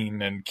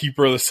 Steen and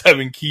Keeper of the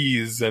Seven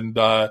Keys and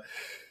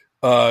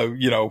and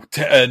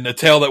A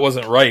Tale That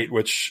Wasn't Right,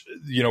 which,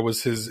 you know,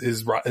 was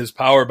his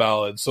power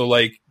ballad. So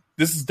like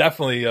this is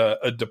definitely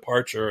a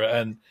departure,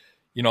 and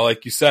you know,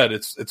 like you said,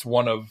 it's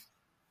one of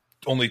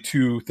only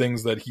 2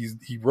 things that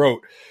he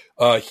wrote.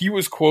 He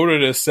was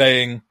quoted as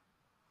saying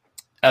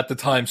at the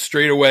time,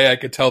 straight away I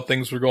could tell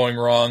things were going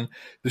wrong.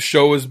 The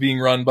show was being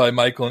run by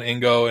Michael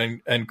and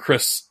Ingo, and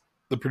Chris,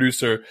 the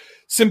producer,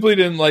 simply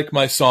didn't like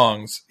my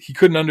songs. He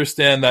couldn't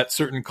understand that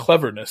certain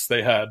cleverness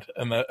they had,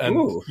 and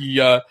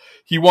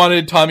he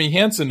wanted Tommy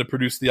Hansen to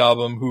produce the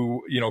album,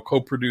 who, you know,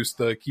 co-produced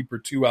the Keeper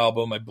 2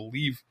 album. I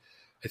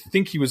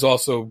think he was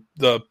also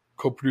the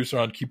co-producer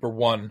on Keeper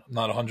 1. I'm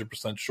not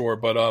 100% sure,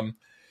 but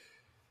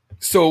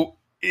so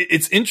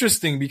it's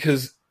interesting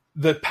because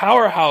the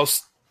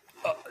powerhouse,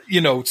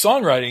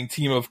 songwriting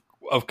team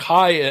of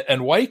Kai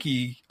and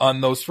Wyke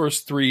on those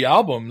first 3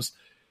 albums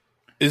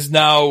is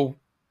now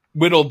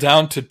whittled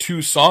down to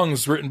 2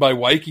 songs written by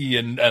Wyke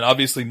and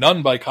obviously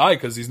none by Kai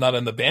because he's not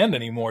in the band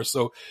anymore.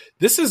 So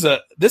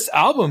this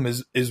album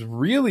is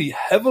really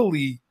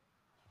heavily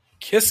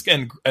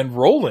Kisk and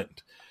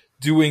Roland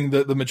doing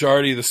the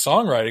majority of the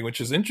songwriting,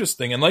 which is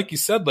interesting. And like you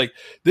said, like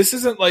this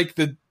isn't like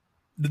the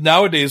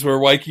nowadays where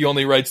Wyke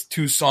only writes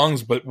 2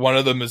 songs, but one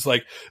of them is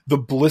like the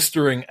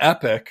blistering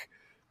epic,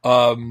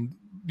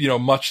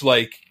 much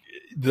like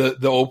the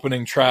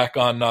opening track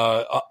on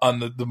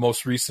the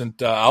most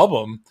recent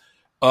album.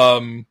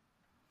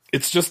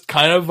 It's just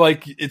kind of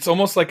like, it's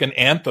almost like an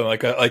anthem,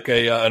 like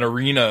an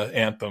arena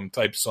anthem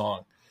type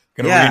song,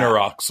 arena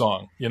rock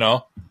song, you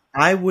know?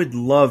 I would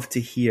love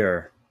to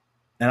hear,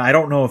 and I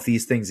don't know if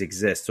these things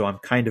exist, so I'm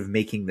kind of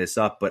making this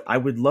up, but I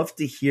would love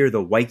to hear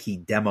the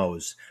Wyke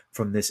demos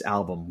from this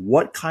album.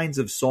 What kinds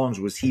of songs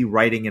was he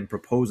writing and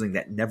proposing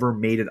that never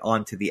made it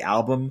onto the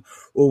album?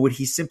 Or would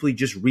he simply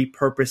just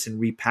repurpose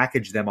and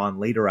repackage them on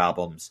later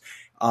albums?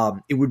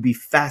 It would be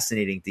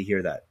fascinating to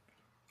hear that.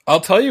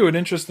 I'll tell you an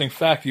interesting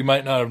fact. You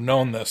might not have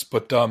known this,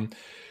 but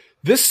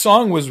This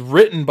song was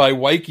written by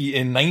Wyke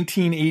in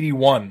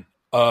 1981,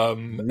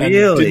 and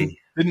Really?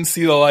 didn't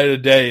see the light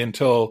of day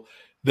until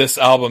this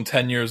album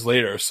 10 years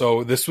later.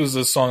 So this was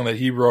a song that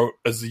he wrote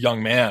as a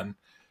young man,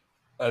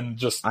 and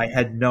just I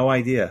had no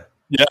idea.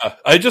 yeah,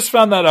 I just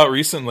found that out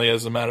recently,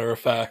 as a matter of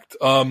fact.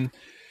 And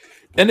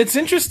it's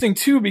interesting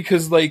too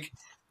because like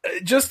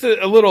just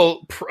a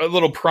little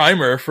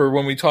primer for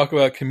when we talk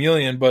about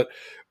Chameleon, but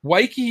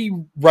Wyke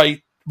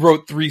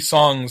wrote 4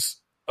 songs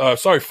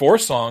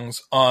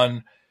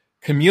on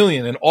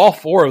Chameleon, and all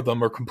 4 of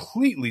them are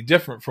completely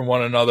different from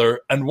one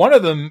another, and one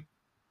of them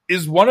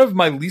is one of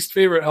my least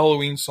favorite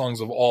Helloween songs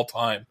of all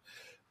time.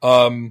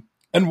 And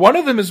one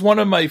of them is one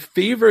of my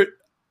favorite,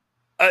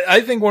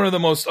 I think one of the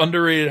most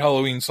underrated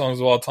Helloween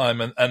songs of all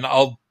time, and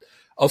I'll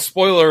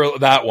spoiler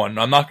that one.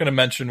 I'm not going to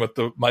mention what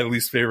my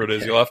least favorite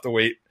is. You'll have to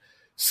wait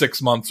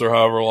 6 months or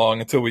however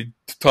long until we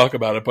talk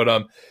about it.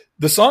 But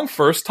the song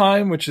First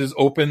Time, which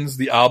opens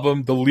the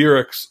album, the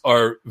lyrics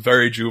are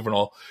very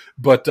juvenile,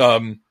 but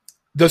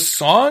the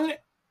song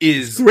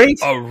is great.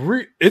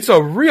 It's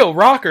a real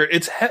rocker.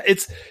 It's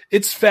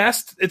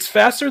fast. It's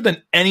faster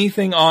than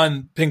anything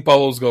on Pink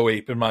Bubbles Go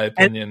Ape, in my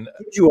opinion. And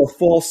it gives you a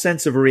false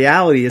sense of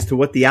reality as to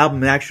what the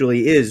album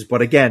actually is.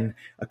 But again,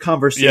 a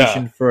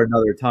conversation for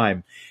another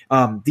time.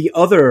 The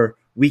other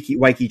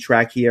Wyke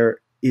track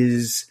here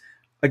is,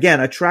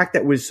 again, a track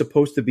that was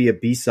supposed to be a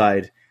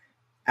B-side,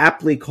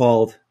 aptly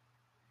called,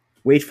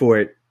 wait for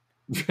it,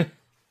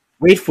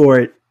 wait for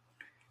it,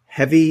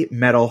 Heavy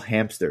Metal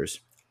Hamsters.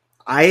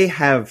 I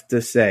have to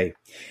say,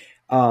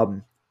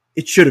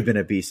 it should have been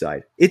a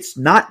B-side. It's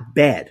not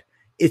bad.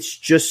 It's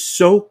just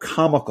so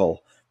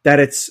comical that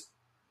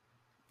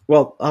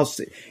I'll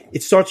see.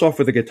 It starts off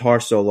with a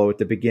guitar solo at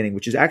the beginning,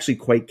 which is actually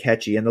quite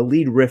catchy, and the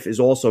lead riff is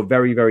also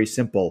very, very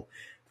simple,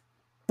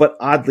 but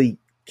oddly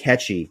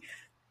catchy.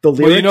 The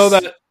lyrics, well, you know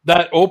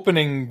that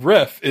opening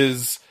riff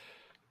is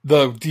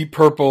the Deep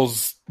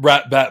Purple's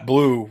Rat Bat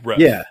Blue riff.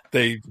 Yeah,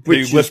 they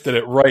lifted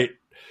it right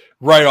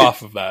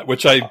off of that,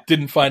 which I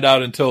didn't find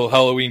out until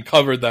Helloween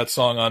covered that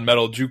song on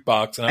Metal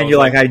Jukebox. And you're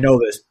like, I know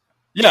this.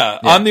 Yeah,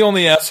 I'm the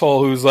only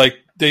asshole who's like,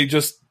 they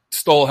just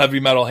stole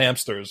Heavy Metal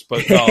Hamsters,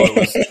 but no,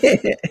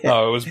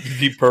 it was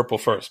Deep Purple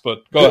first. But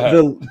go ahead.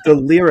 The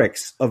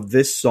lyrics of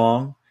this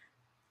song,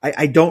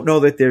 I don't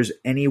know that there's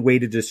any way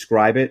to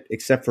describe it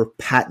except for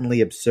patently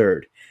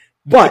absurd.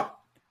 But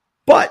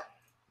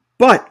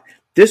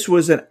this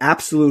was an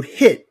absolute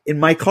hit in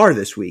my car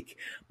this week.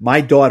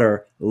 My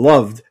daughter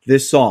loved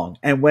this song,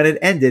 and when it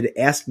ended,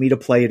 asked me to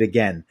play it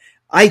again.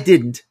 I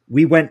didn't.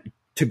 We went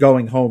to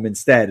Going Home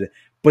instead,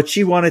 but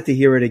she wanted to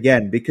hear it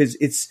again because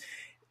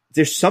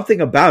there's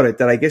something about it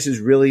that I guess is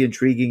really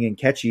intriguing and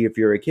catchy if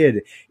you're a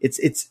kid.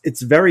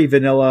 It's very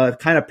vanilla,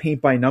 kind of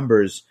paint by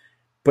numbers,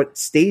 but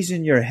stays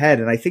in your head.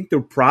 And I think the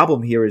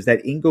problem here is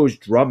that Ingo's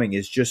drumming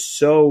is just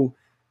so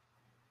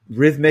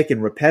rhythmic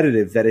and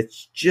repetitive that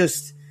it's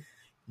just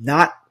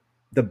not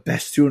the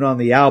best tune on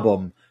the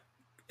album.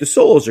 The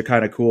solos are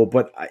kind of cool,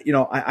 but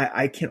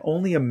I can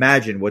only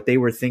imagine what they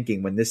were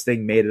thinking when this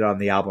thing made it on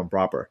the album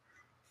proper.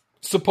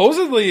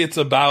 Supposedly it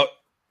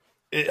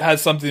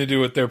has something to do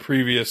with their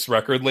previous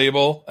record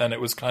label, and it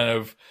was kind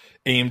of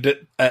aimed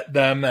at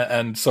them.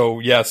 And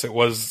so, yes, it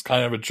was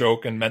kind of a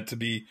joke and meant to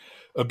be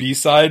a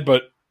B-side,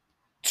 but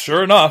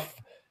sure enough,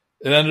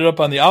 it ended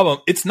up on the album.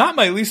 It's not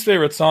my least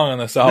favorite song on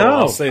this album. No,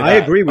 I'll say that. I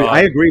agree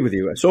with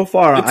you. So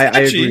far, I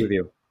agree with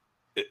you.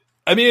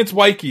 I mean, it's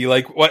Wyke.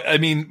 Like, what? I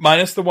mean,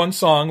 minus the one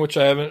song, which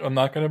I'm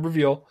not going to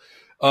reveal.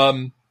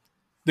 The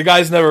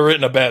guy's never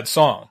written a bad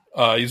song.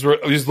 He's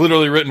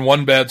literally written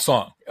one bad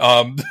song.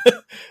 And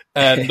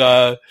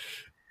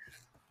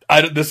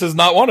this is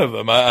not one of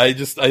them. I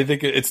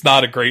think it's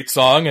not a great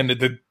song, and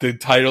the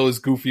title is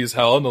goofy as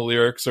hell, and the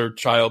lyrics are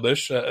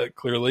childish,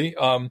 clearly.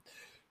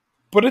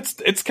 But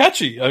it's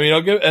catchy. I mean,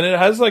 and it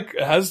has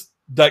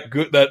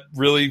that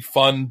really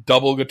fun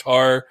double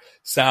guitar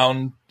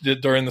sound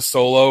during the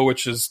solo,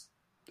 which is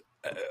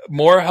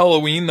more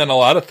Helloween than a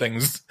lot of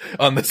things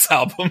on this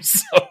album.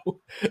 So,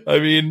 I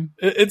mean,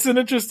 it's an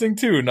interesting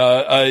tune.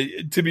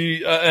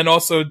 And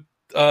also,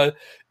 the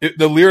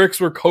lyrics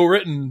were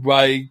co-written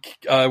by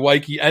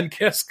Wyke and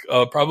Kisk.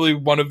 Probably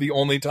one of the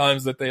only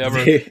times that they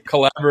ever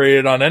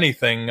collaborated on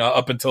anything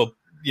up until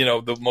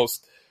the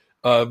most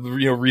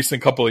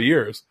recent couple of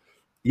years.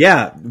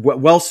 Yeah,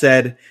 well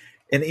said.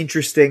 An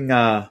interesting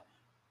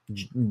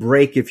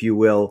break, if you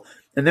will.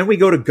 And then we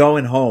go to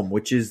Going Home,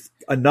 which is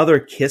another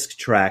Kisk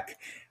track.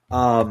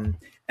 And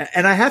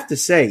I have to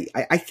say,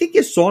 I think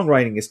his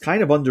songwriting is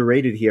kind of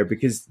underrated here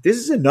because this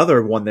is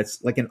another one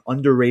that's like an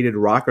underrated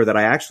rocker that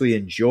I actually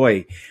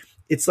enjoy.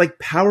 It's like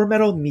power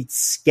metal meets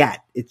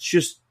scat. It's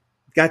just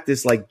got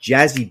this like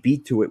jazzy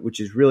beat to it, which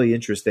is really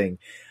interesting.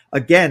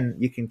 Again,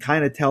 you can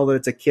kind of tell that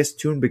it's a Kiss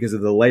tune because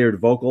of the layered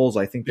vocals.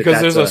 I think because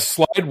there's a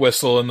slide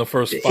whistle in the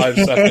first 5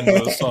 seconds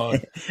of the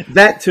song.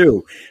 That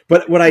too.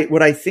 But what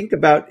I think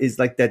about is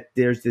like that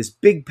there's this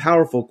big,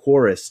 powerful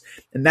chorus,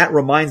 and that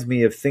reminds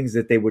me of things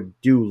that they would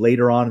do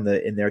later on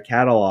in their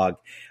catalog.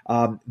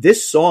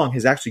 This song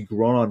has actually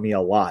grown on me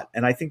a lot,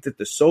 and I think that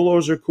the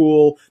solos are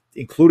cool,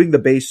 including the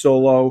bass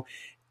solo.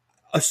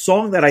 A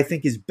song that I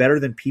think is better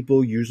than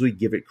people usually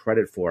give it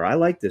credit for. I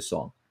like this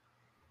song.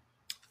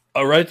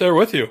 Right there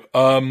with you.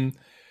 And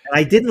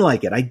I didn't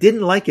like it. I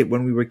didn't like it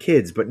when we were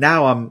kids, but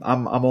now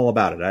I'm all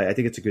about it. I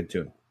think it's a good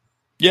tune.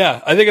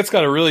 Yeah, I think it's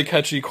got a really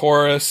catchy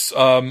chorus.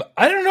 I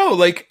don't know,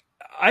 like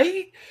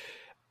I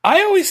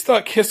always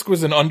thought Kiss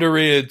was an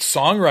underrated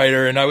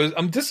songwriter, and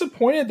I'm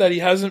disappointed that he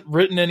hasn't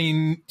written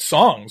any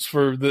songs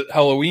for the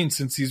Helloween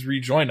since he's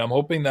rejoined. I'm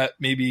hoping that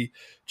maybe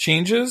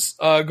changes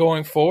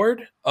going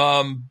forward.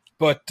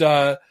 But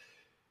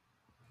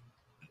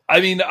I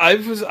mean,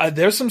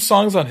 there's some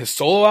songs on his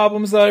solo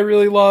albums that I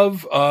really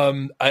love.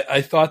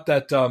 I thought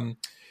that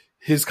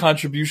his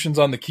contributions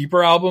on the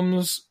Keeper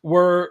albums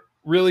were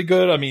really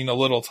good. I mean, A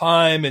Little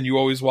Time and You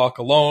Always Walk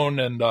Alone,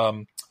 and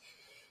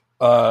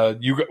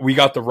We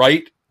Got the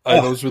Right.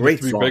 Those were the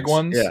 3 big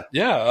ones.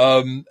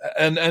 Yeah.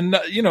 And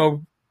you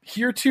know,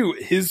 here too,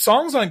 his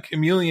songs on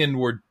Chameleon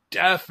were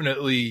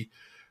definitely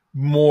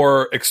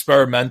more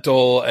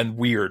experimental and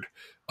weird.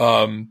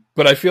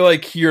 But I feel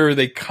like here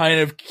they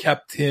kind of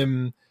kept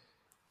him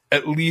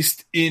at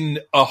least in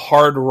a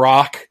hard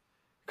rock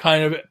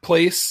kind of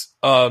place.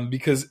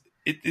 Because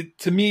it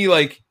to me,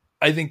 like,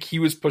 I think he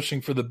was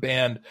pushing for the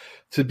band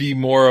to be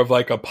more of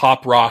like a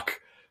pop rock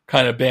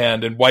kind of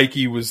band, and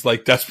Wyke was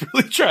like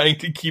desperately trying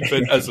to keep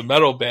it as a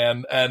metal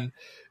band. And,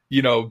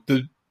 you know,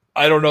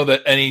 I don't know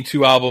that any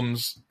 2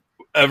 albums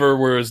ever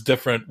were as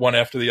different one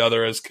after the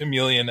other as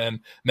Chameleon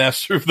and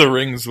Master of the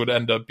Rings would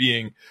end up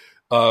being.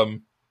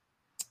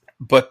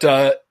 But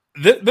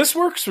this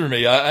works for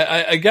me.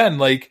 I again,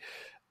 like,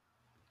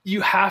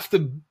 you have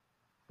to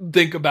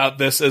think about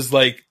this as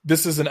like,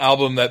 this is an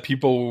album that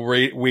people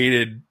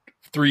waited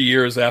 3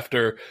 years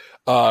after,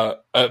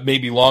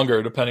 maybe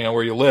longer, depending on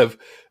where you live,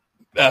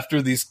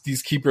 after these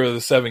Keeper of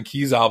the Seven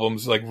Keys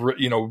albums, like,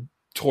 you know,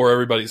 tore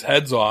everybody's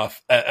heads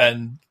off,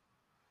 and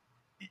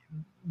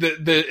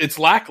it's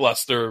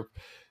lackluster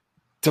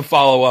to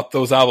follow up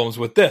those albums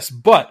with this.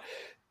 But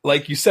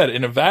like you said,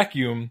 in a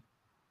vacuum,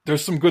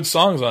 there's some good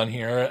songs on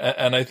here,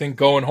 and I think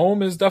Going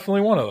Home is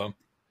definitely one of them.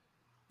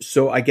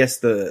 So I guess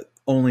the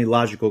only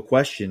logical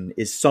question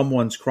is,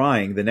 Someone's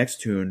Crying, the next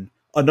tune,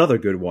 another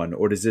good one,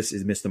 or does this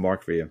miss the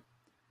mark for you?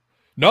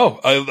 No,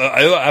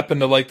 I happen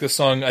to like this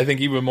song, I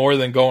think, even more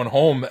than Going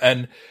Home.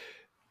 And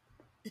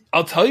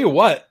I'll tell you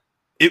what,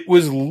 it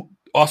was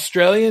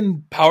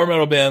Australian power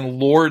metal band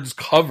Lord's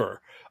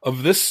cover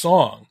of this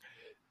song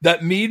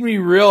that made me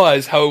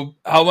realize how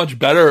much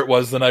better it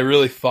was than I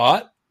really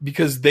thought,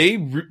 because they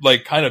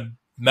like kind of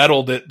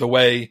metaled it the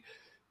way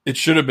it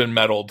should have been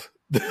metaled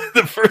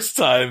the first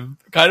time,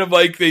 kind of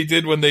like they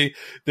did when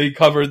they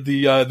covered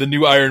the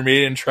new Iron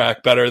Maiden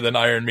track better than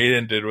Iron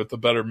Maiden did with the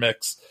better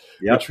mix,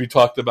 which we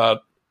talked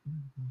about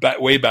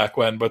way back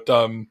when. But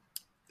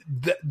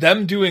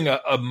them doing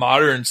a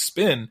modern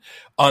spin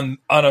on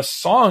a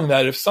song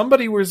that, if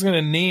somebody was going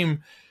to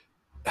name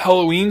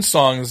Helloween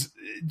songs,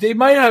 they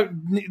might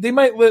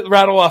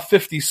rattle off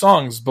 50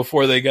 songs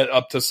before they get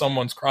up to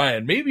Someone's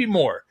Crying, maybe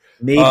more.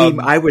 Maybe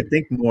I would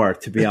think more,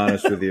 to be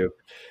honest with you.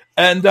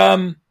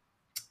 And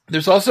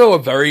there's also a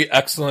very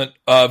excellent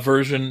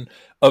version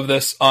of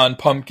this on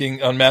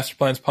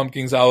Masterplan's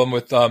Pumpkins album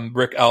with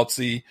Rick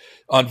Altsey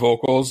on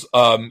vocals.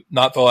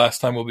 Not the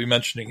last time we'll be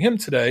mentioning him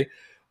today.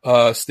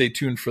 Stay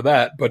tuned for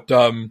that. But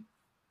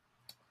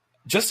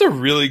just a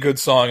really good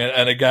song.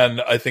 And again,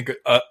 I think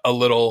a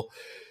little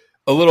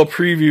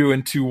preview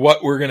into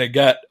what we're going to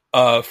get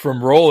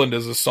from Roland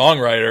as a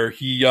songwriter.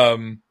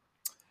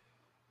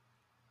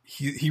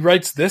 He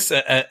writes this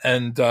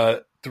and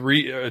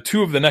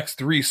 2 of the next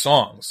 3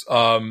 songs.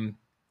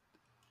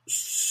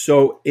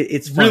 So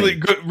it's funny.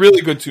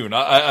 really good tune.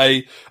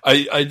 I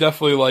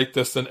definitely like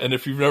this, and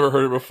if you've never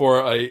heard it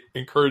before, I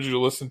encourage you to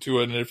listen to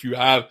it. And if you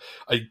have,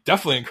 I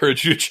definitely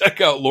encourage you to check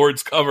out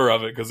Lord's cover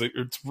of it, because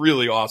it's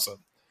really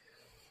awesome.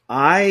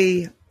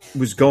 I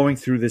was going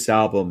through this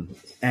album,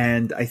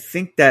 and I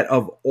think that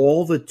of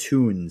all the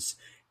tunes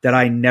that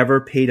I never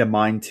paid a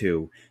mind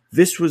to,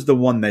 this was the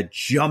one that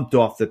jumped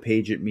off the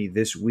page at me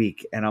this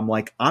week. And I'm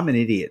like, I'm an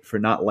idiot for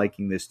not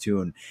liking this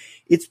tune.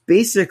 It's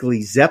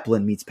basically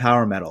Zeppelin meets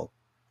power metal,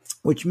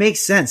 which makes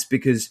sense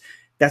because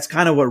that's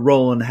kind of what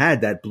Roland had,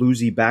 that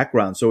bluesy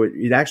background. So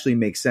it actually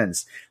makes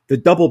sense. The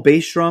double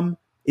bass drum,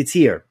 it's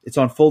here. It's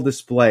on full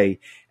display.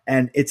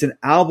 And it's an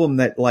album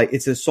that, like,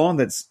 it's a song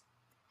that's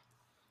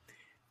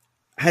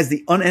has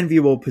the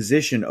unenviable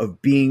position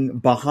of being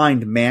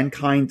behind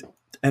Mankind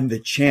and The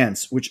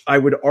Chance, which I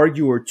would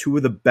argue are 2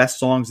 of the best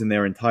songs in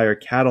their entire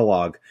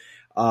catalog.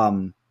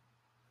 How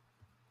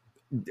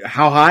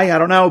high? I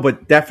don't know,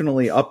 but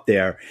definitely up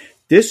there.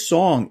 This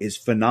song is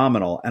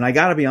phenomenal. And I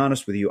got to be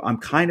honest with you, I'm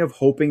kind of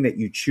hoping that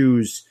you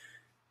choose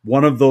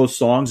one of those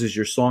songs is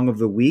your song of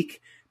the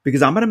week,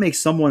 because I'm going to make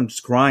Someone's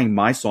Crying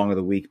my song of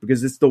the week,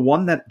 because it's the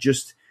one that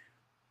just,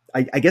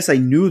 I guess I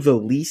knew the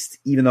least,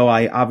 even though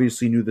I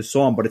obviously knew the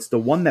song, but it's the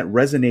one that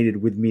resonated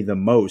with me the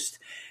most.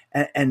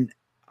 And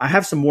I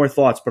have some more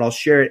thoughts, but I'll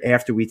share it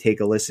after we take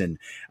a listen.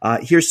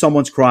 Here's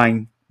Someone's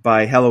Crying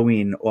by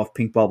Helloween off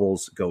Pink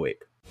Bubble's Go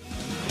Ape.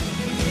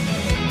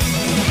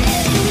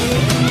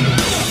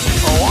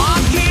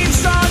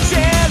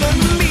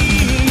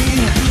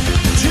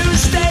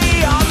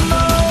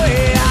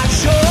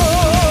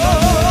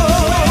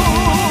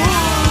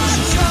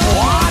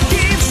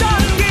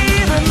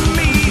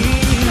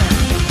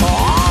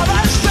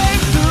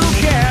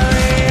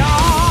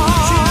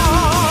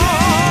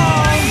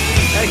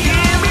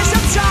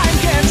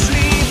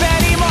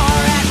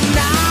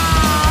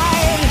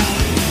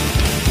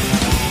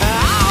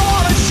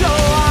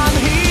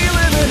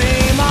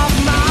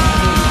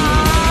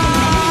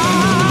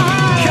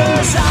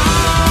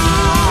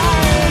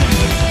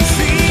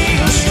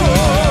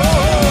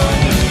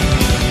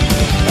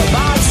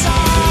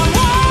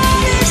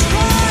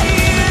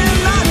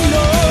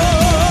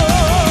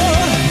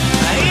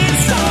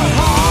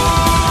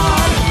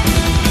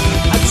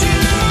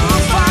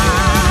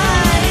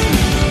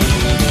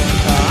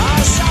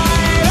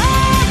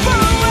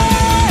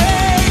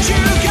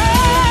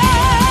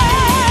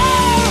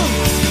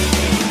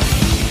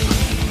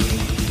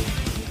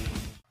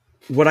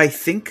 What I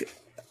think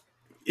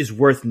is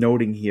worth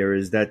noting here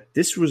is that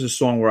this was a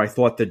song where I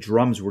thought the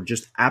drums were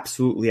just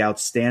absolutely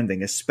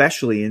outstanding,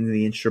 especially in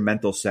the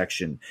instrumental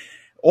section.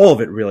 All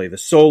of it, really. The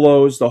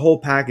solos, the whole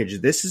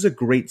package. This is a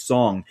great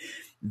song.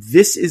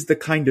 This is the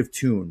kind of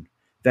tune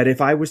that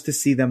if I was to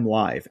see them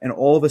live and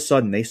all of a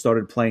sudden they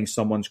started playing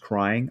Someone's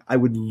Crying, I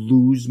would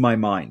lose my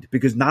mind,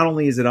 because not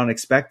only is it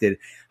unexpected,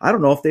 I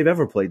don't know if they've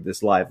ever played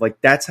this live.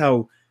 Like, that's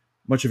how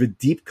much of a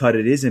deep cut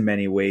it is in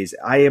many ways.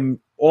 I am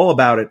all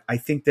about it. I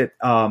think that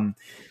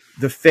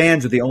the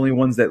fans are the only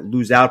ones that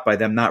lose out by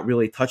them not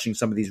really touching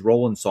some of these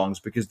Roland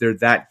songs, because they're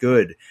that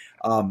good.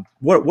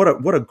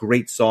 What a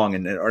great song,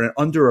 and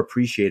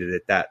underappreciated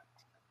at that.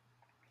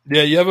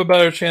 Yeah, you have a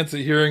better chance of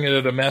hearing it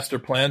at a Master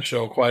Plan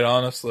show, quite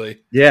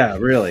honestly. Yeah,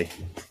 really.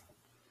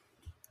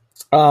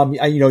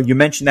 You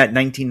mentioned that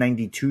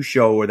 1992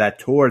 show, or that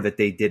tour that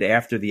they did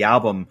after the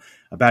album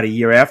about a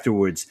year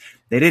afterwards.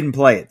 They didn't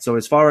play it. So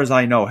as far as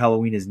I know,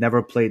 Helloween has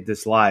never played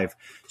this live.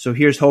 So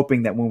here's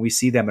hoping that when we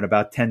see them in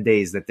about 10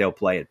 days that they'll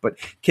play it. But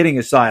kidding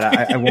aside,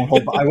 I won't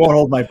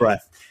hold my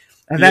breath.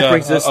 And that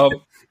brings us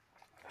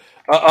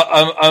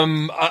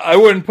I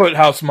wouldn't put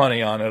house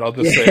money on it. I'll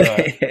just say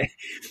that.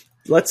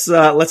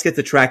 Let's get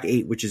to track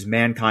 8, which is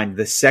Mankind,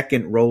 the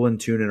second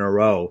Roland tune in a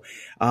row.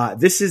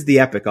 This is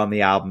the epic on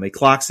the album. It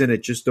clocks in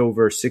at just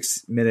over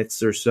 6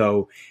 minutes or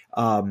so.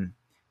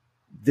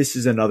 This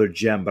is another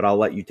gem, but I'll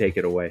let you take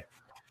it away.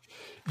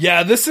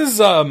 Yeah, this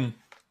is I'm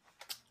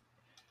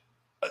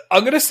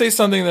going to say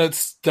something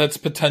that's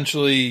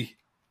potentially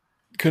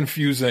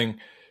confusing.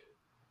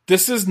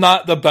 This is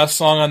not the best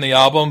song on the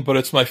album, but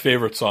it's my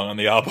favorite song on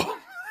the album.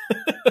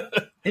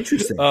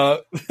 Interesting.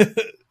 What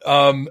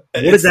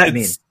does that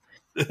mean?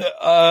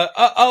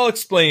 I'll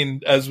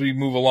explain as we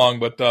move along,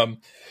 but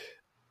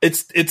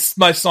it's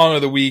my song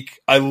of the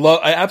week.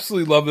 I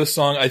absolutely love this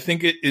song. I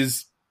think it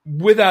is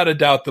without a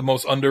doubt the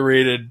most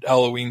underrated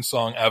Helloween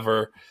song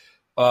ever.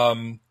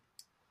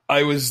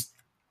 I was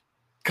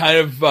kind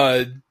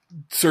of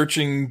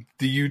searching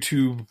the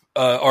YouTube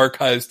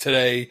archives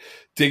today,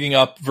 digging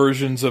up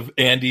versions of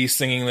Andy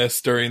singing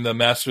this during the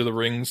Master of the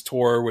Rings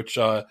tour, which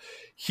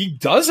he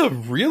does a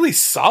really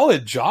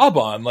solid job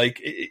on. Like,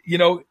 he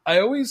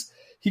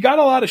got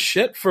a lot of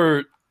shit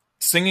for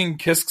singing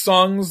Kiss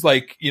songs,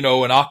 like, an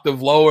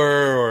octave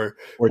lower or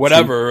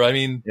whatever. I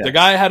mean, The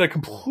guy had a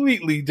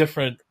completely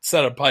different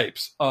set of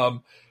pipes.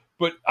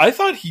 But I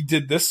thought he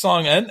did this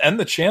song and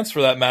the Chance,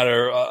 for that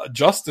matter,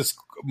 justice,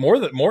 more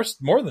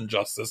than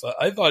justice.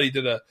 I thought he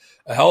did a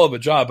hell of a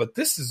job. But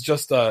this is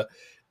just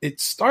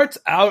it starts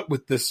out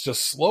with this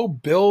just slow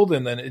build,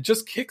 and then it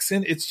just kicks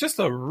in. It's just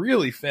a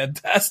really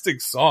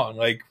fantastic song,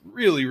 like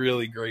really,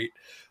 really great.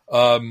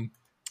 Why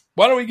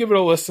don't we give it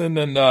a listen,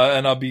 and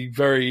I'll be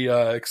very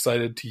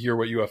excited to hear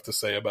what you have to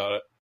say about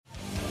it.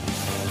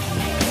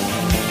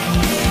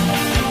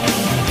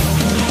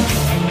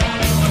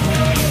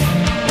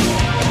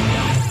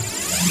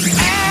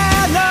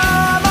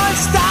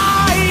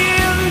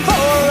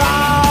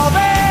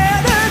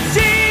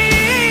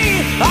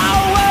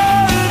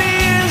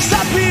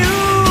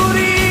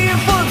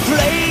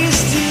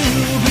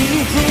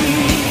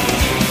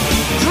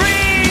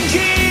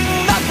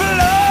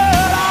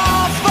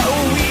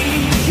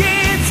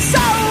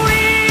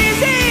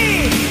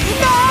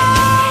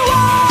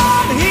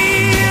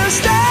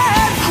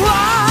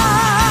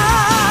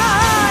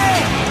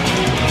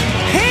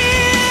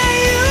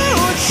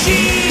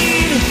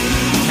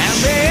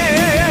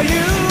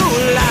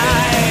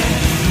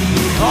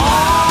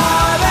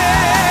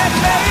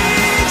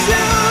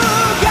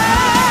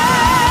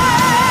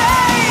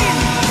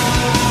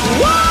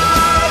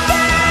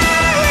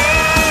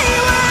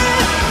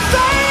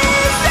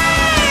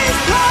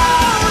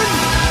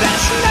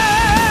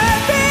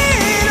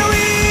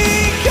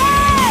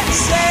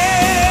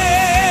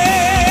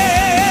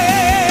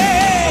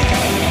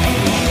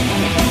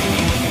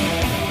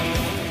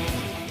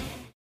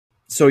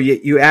 So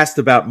you asked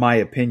about my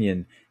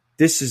opinion.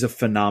 This is a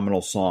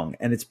phenomenal song,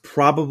 and it's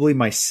probably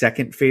my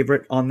second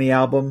favorite on the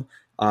album.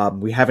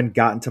 We haven't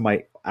gotten to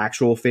my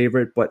actual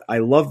favorite, but I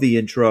love the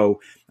intro.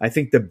 I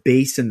think the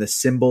bass and the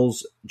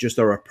cymbals just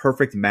are a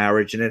perfect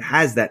marriage, and it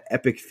has that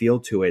epic feel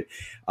to it.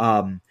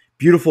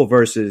 Beautiful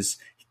verses,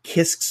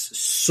 Kisk's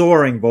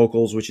soaring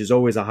vocals, which is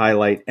always a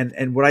highlight,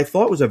 and what I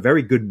thought was a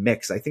very good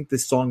mix. I think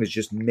this song is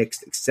just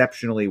mixed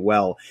exceptionally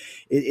well.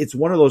 It's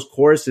one of those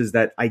choruses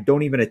that I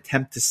don't even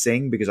attempt to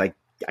sing because I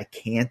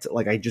can't,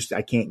 like, I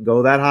can't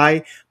go that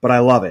high, but I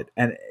love it.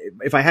 And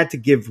if I had to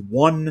give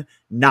one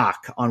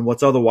knock on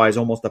what's otherwise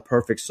almost a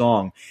perfect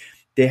song,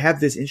 they have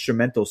this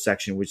instrumental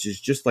section, which is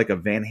just like a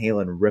Van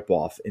Halen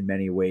ripoff in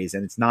many ways.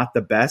 And it's not the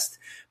best,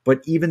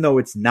 but even though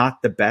it's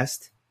not the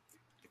best,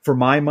 for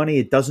my money,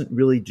 it doesn't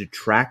really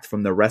detract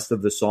from the rest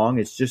of the song.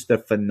 It's just a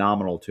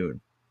phenomenal tune.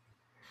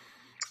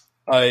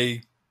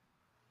 I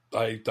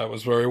that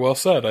was very well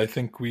said. I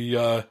think we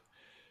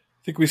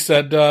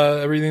said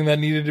everything that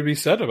needed to be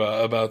said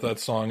about that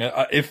song.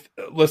 If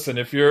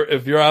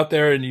you're out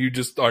there and you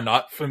just are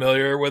not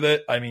familiar with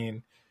it, I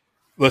mean,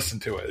 listen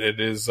to it. It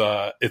is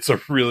it's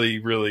a really,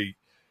 really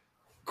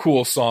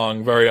cool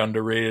song, very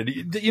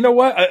underrated. You know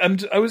what?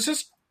 I was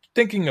just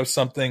thinking of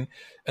something,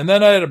 and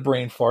then I had a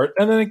brain fart,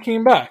 and then it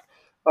came back.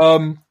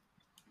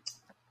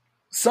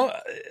 So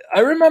I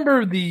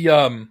remember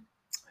the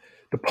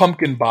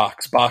Pumpkin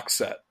box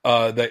set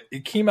that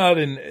it came out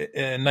in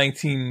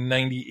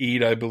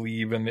 1998, I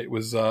believe, and it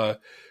was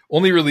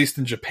only released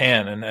in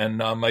Japan. And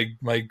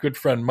my good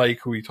friend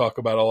Mike, who we talk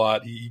about a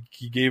lot,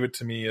 he gave it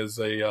to me as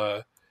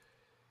a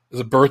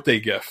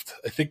birthday gift.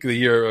 I think the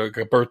year, like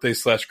a birthday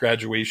 /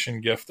 graduation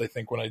gift. I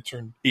think when I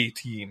turned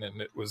 18, and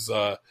it was.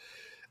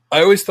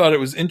 I always thought it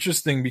was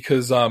interesting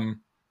because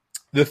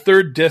the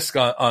third disc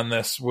on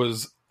this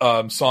was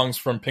songs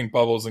from Pink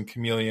Bubbles and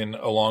Chameleon,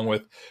 along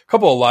with a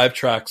couple of live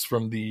tracks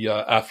from the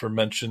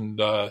aforementioned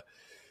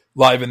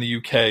Live in the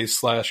UK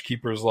 /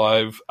 Keepers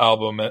Live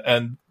album,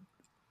 and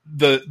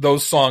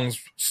those songs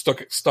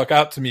stuck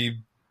out to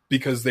me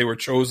because they were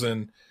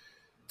chosen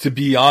to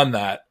be on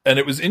that. And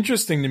it was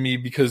interesting to me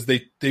because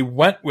they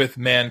went with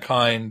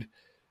Mankind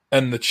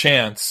and The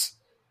Chance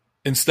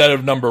instead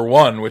of Number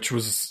One, which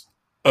was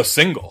a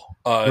single,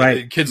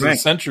 Right. Kids of the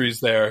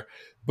Centuries there.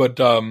 But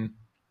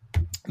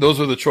those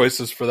were the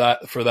choices for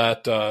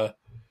that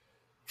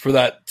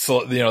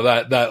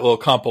little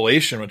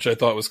compilation, which I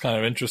thought was kind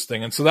of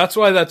interesting. And so that's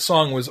why that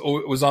song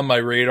was on my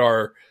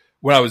radar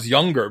when I was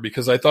younger,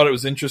 because I thought it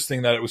was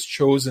interesting that it was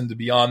chosen to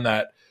be on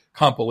that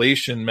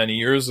compilation many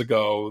years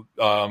ago.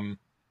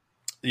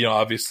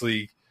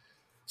 Obviously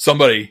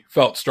somebody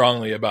felt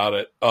strongly about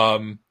it.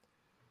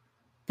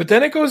 But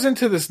then it goes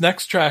into this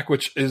next track,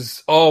 which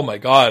is, oh my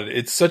God,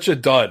 it's such a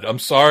dud. I'm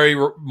sorry,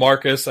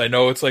 Marcus. I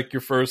know it's like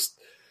your first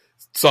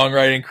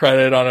songwriting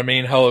credit on a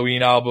main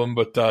Helloween album,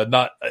 but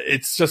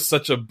it's just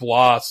such a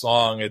blah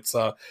song. It's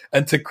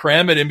and to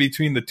cram it in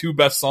between the two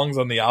best songs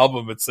on the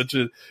album, it's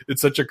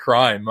such a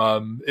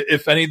crime.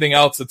 If anything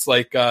else, it's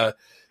like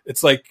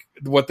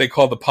what they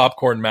call the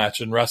popcorn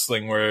match in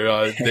wrestling,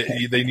 where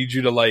they need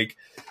you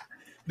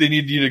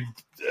to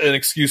an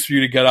excuse for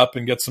you to get up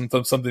and get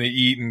something to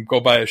eat and go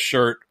buy a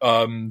shirt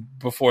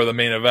before the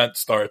main event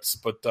starts.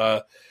 But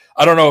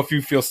I don't know if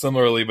you feel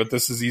similarly, but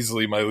this is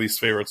easily my least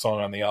favorite song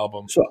on the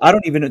album. So I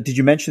don't even know. Did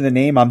you mention the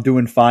name? I'm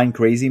Doing Fine,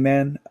 Crazy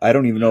Man. I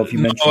don't even know if you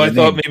mentioned. No, I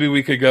thought maybe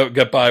we could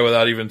get by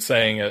without even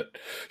saying it.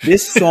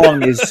 This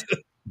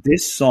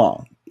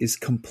song is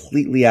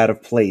completely out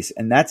of place,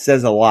 and that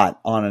says a lot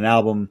on an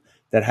album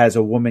that has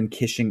a woman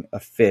kissing a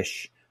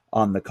fish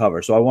on the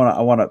cover. So I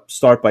want to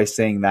start by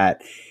saying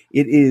that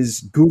it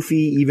is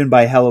goofy even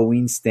by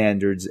Helloween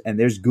standards, and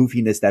there's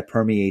goofiness that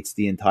permeates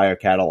the entire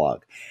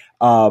catalog.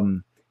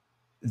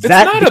 It's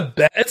not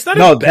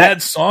a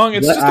bad song.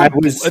 It's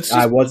just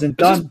I wasn't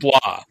done. Just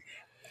blah.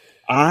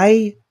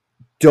 I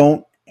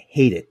don't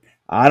hate it.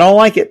 I don't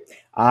like it.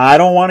 I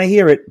don't want to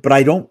hear it, but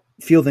I don't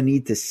feel the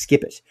need to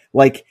skip it.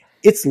 Like,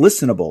 it's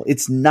listenable.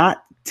 It's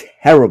not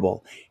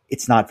terrible.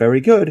 It's not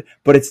very good,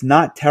 but it's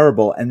not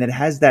terrible. And it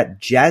has that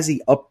jazzy,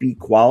 upbeat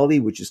quality,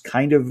 which is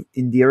kind of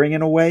endearing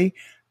in a way.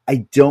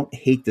 I don't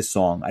hate the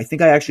song. I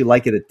think I actually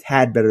like it a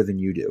tad better than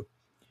you do.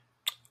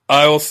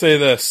 I will say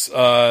this.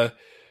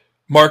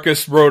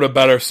 Marcus wrote a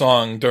better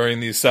song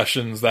during these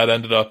sessions that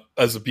ended up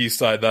as a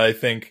B-side that I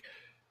think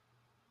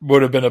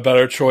would have been a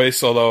better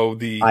choice, although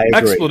the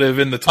expletive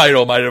in the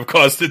title might have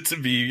caused it to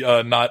be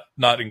not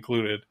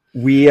included.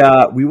 We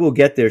will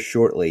get there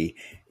shortly.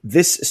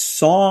 This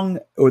song,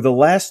 or the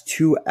last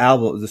two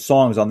the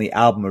songs on the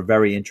album are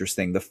very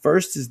interesting. The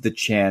first is The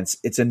Chance.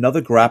 It's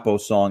another Grappo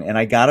song, and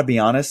I gotta be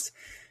honest,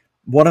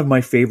 one of my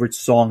favorite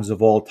songs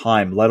of all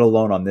time, let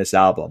alone on this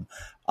album.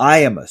 I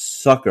am a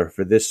sucker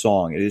for this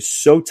song. It is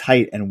so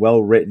tight and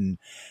well written.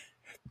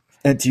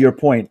 And to your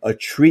point, a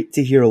treat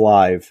to hear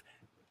live.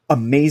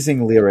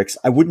 Amazing lyrics.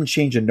 I wouldn't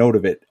change a note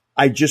of it.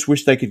 I just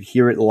wished I could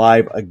hear it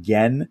live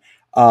again.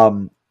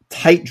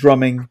 Tight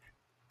drumming,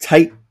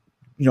 tight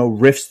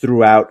riffs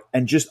throughout,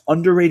 and just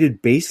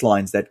underrated bass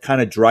lines that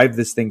kind of drive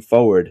this thing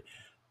forward.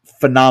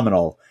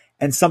 phenomenal.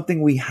 And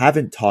something we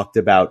haven't talked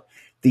about,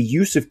 the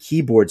use of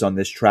keyboards on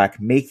this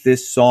track make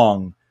this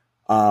song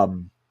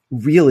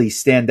really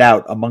stand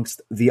out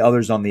amongst the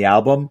others on the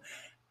album.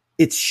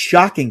 It's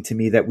shocking to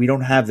me that we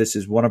don't have this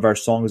as one of our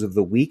songs of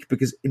the week,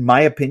 because in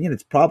my opinion,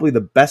 it's probably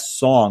the best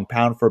song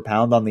pound for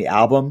pound on the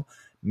album,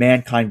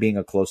 Mankind being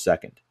a close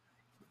second.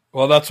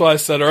 Well, that's why I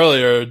said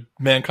earlier,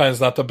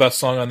 Mankind's not the best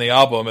song on the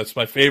album. It's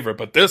my favorite,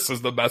 but this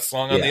is the best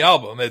song on the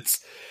album. It's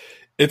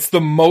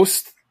the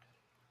most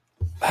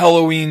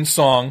Helloween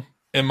song,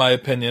 in my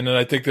opinion, and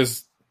I think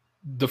there's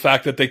the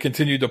fact that they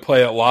continued to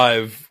play it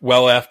live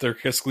well after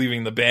Kiss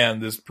leaving the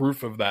band is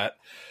proof of that.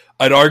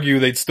 I'd argue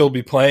they'd still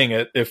be playing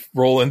it if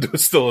Roland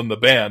was still in the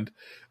band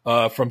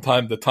from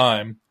time to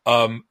time.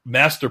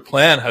 Master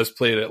Plan has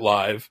played it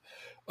live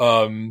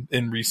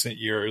in recent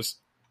years.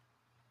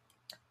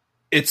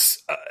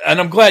 And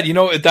I'm glad,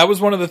 that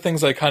was one of the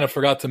things I kind of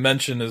forgot to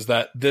mention, is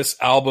that this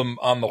album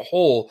on the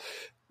whole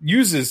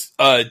uses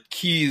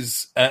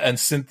keys and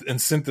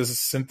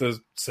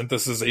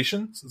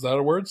synthesizations. Is that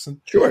a word?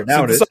 Sure,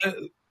 now it is.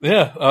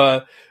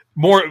 Yeah,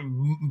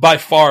 by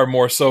far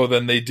more so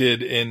than they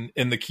did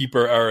in the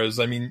Keeper eras.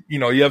 I mean,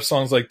 you have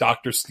songs like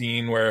Dr.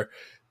 Steen where,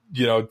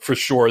 for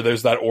sure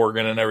there's that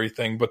organ and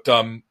everything, but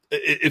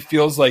it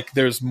feels like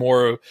there's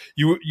more.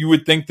 You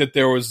would think that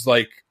there was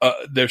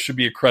there should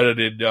be a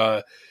credited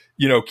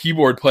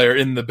keyboard player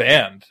in the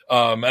band.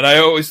 And I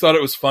always thought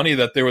it was funny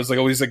that there was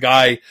always a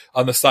guy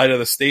on the side of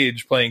the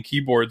stage playing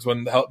keyboards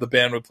when the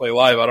band would play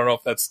live. I don't know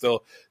if that's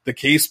still the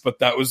case, but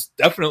that was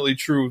definitely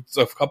true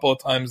a couple of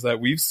times that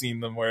we've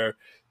seen them, where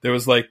there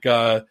was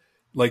the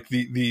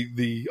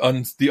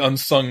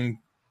unsung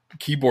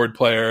keyboard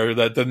player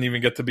that doesn't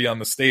even get to be on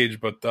the stage.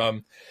 But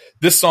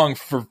this song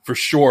for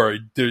sure,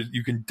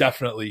 you can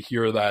definitely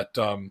hear that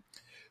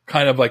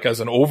kind of as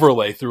an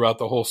overlay throughout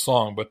the whole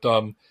song. But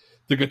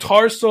the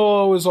guitar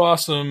solo is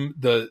awesome.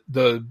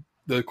 The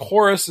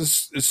chorus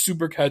is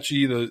super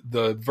catchy.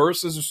 The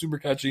verses are super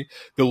catchy.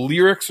 The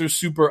lyrics are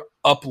super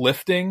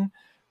uplifting.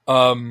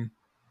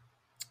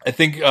 I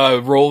think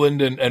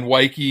Roland and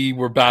Wyke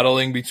were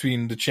battling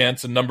between the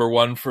chants and number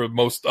one for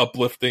most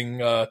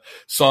uplifting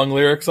song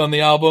lyrics on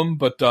the album,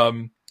 but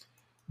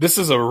this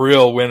is a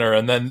real winner.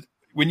 And then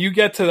when you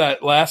get to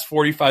that last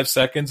 45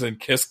 seconds and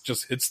Kiss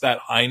just hits that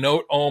high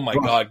note, oh my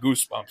God,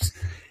 goosebumps.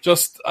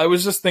 I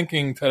was just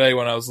thinking today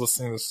when I was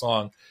listening to the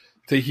song,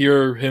 to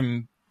hear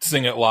him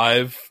sing it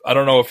live, I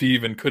don't know if he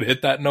even could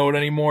hit that note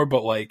anymore,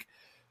 but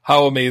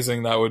how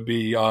amazing that would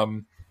be.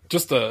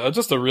 Just a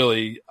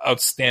really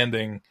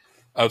outstanding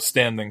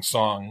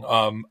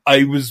song.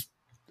 I was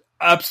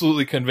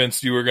absolutely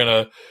convinced you were going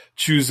to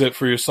choose it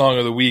for your song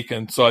of the week,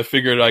 and so I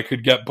figured I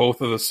could get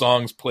both of the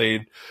songs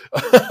played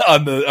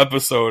on the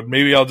episode.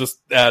 Maybe I'll just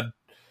add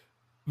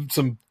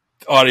some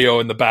audio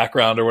in the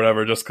background or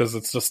whatever, just because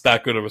it's just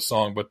that good of a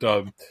song. But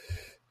I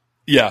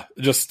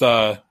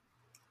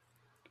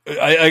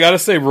gotta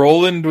say,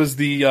 Roland was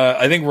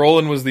I think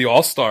Roland was the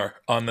all-star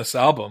on this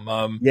album.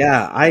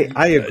 I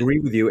agree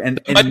with you. And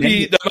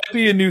that might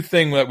be a new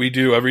thing that we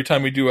do. Every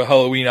time we do a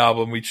Helloween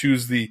album, we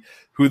choose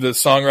who the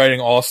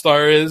songwriting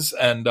all-star is.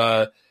 And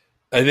I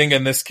think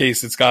in this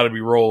case, it's got to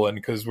be Roland,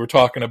 because we're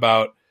talking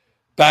about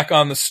Back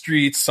on the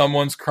Streets,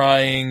 Someone's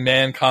Crying,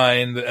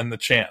 Mankind, and The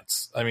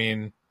Chants. I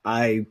mean,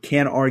 I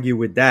can't argue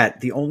with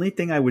that. The only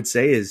thing I would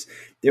say is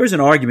there's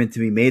an argument to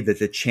be made that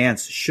The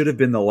Chants should have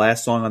been the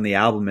last song on the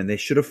album, and they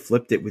should have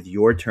flipped it with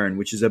Your Turn,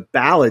 which is a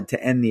ballad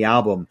to end the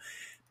album.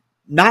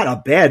 Not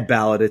a bad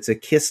ballad. It's a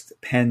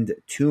Kiss-penned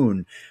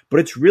tune, but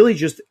it's really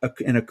just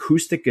an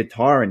acoustic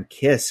guitar and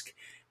Kiss,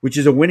 which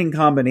is a winning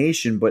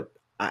combination. But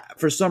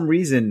for some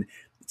reason,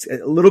 it's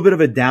a little bit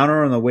of a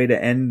downer on the way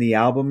to end the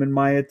album, in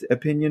my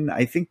opinion.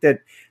 I think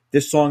that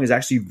this song is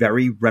actually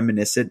very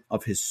reminiscent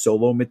of his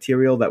solo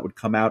material that would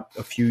come out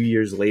a few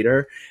years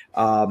later.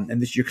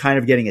 And you're kind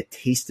of getting a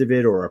taste of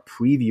it, or a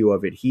preview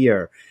of it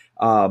here.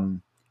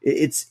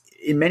 It's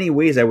in many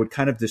ways, I would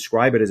kind of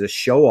describe it as a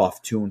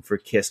show-off tune for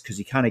Kiss, because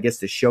he kind of gets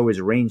to show his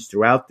range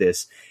throughout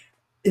this.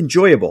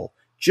 Enjoyable,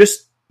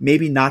 just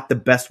maybe not the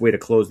best way to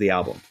close the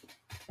album.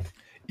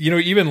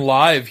 Even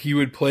live, he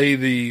would play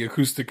the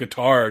acoustic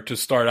guitar to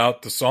start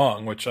out the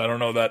song, which I don't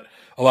know that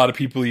a lot of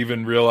people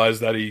even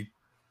realize that he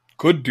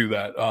could do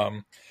that.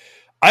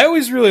 I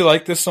always really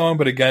like this song,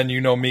 but again,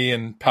 me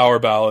and power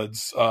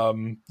ballads.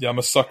 I'm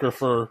a sucker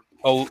for,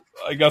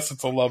 I guess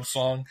it's a love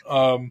song.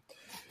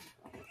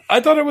 I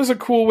thought it was a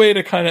cool way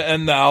to kind of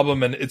end the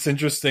album, and it's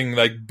interesting,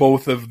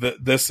 both of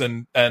this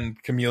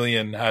and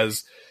Chameleon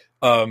has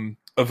a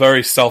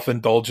very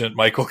self-indulgent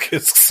Michael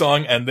Kiske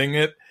song ending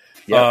it.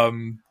 Yep.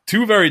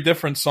 Two very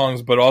different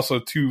songs, but also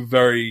two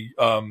very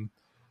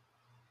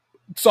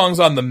songs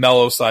on the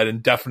mellow side,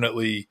 and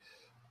definitely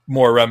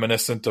more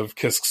reminiscent of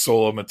Kiske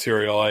solo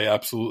material. I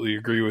absolutely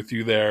agree with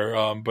you there.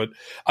 But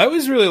I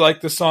always really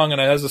like this song,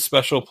 and it has a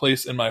special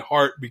place in my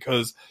heart,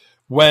 because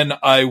when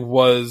I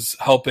was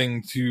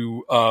helping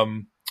to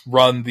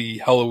run the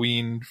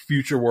Helloween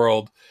Future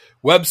World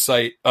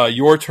website,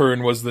 Your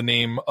Turn was the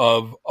name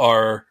of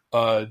our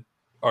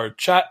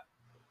chat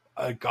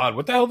God,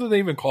 what the hell did they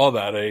even call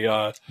that?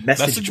 A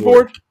Message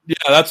board? Yeah,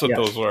 that's what Yeah.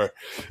 those were.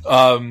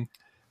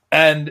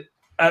 And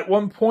at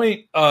one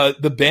point,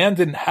 the band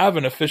didn't have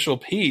an official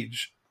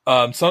page.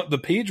 So the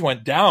page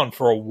went down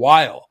for a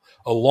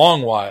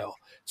long while.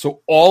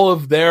 So all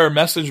of their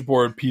message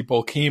board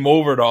people came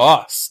over to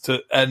us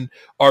and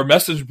our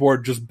message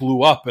board just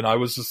blew up. And I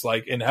was just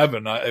like in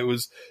heaven. It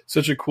was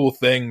such a cool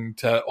thing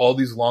to all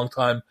these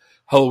longtime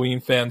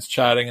Helloween fans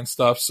chatting and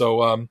stuff.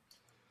 So,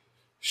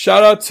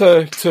 shout out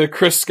to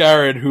Chris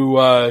Scarrett, who,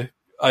 I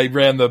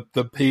ran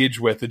the page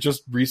with. It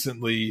just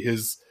recently,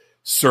 his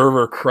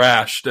server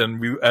crashed and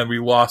we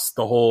lost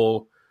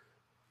all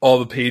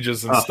the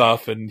pages and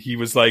stuff. And he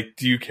was like,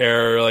 do you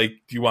care? Like,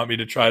 do you want me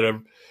to try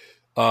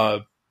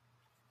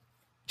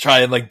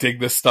and like dig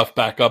this stuff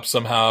back up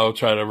somehow,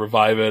 try to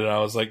revive it? And I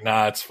was like,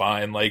 nah, it's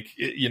fine. Like,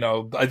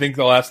 I think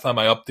the last time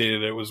I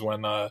updated it was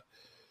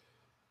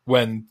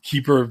when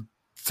Keeper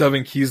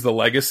 7 Keys the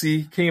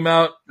Legacy came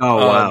out. Oh,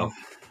 wow.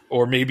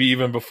 Or maybe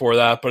even before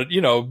that. But,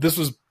 this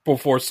was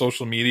before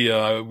social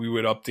media. We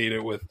would update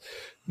it with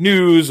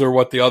news or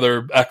what the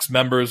other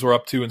ex-members were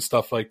up to and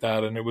stuff like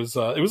that. And it was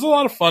a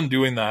lot of fun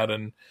doing that.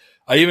 And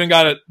I even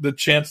got the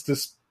chance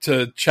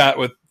to chat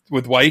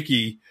with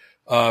Waiki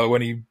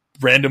when he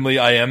randomly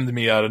IM'd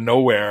me out of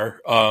nowhere.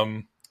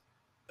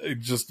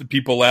 Just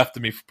people laughed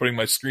at me for putting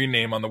my screen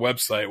name on the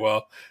website.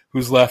 Well,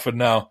 who's laughing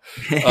now?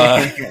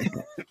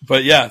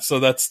 But yeah, so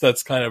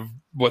that's kind of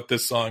what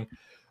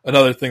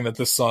another thing that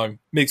this song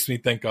makes me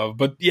think of.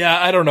 But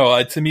yeah, I don't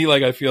know. To me,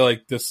 like, I feel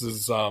like this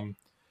is, I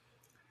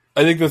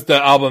think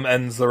the album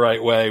ends the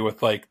right way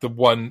with like the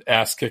one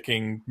ass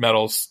kicking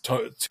metal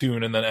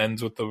tune and then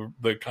ends with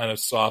the kind of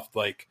soft,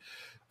 like,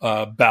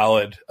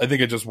 ballad. I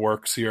think it just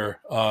works here.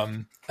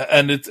 And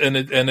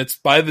it's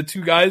by the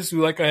two guys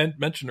who, like I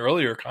mentioned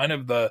earlier, kind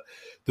of the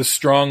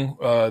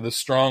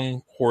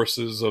strong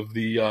horses of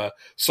the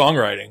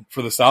songwriting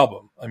for this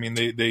album. I mean,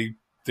 they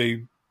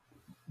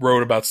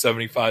wrote about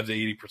 75 to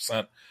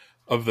 80%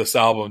 of this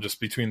album just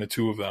between the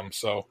two of them.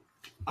 So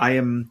I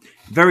am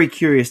very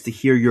curious to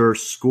hear your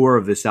score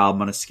of this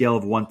album on a scale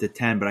of 1 to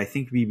 10, but I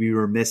think we'd be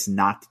remiss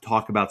not to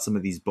talk about some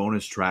of these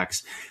bonus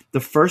tracks. The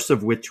first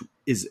of which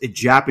is a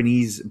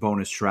Japanese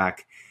bonus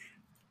track,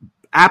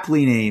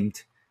 aptly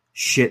named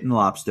Shit and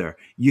Lobster.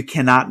 You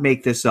cannot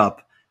make this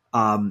up.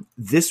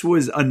 This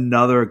was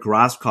another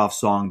Groskopf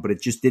song, but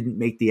it just didn't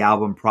make the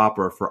album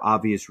proper for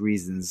obvious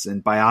reasons.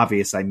 And by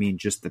obvious, I mean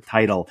just the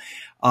title.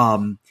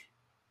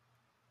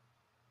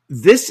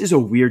 This is a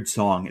weird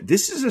song.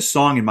 This is a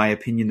song, in my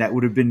opinion, that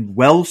would have been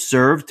well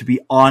served to be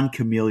on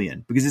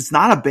Chameleon because it's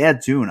not a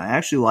bad tune. I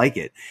actually like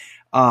it.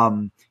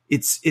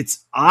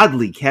 It's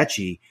oddly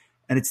catchy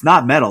and it's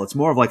not metal. It's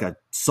more of like a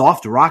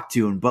soft rock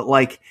tune, but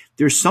like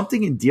there's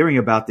something endearing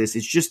about this.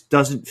 It just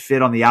doesn't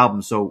fit on the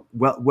album. So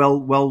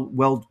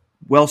well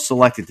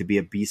selected to be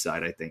a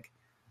B-side, I think.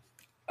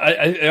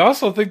 I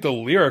also think the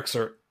lyrics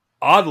are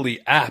oddly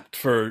apt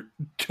for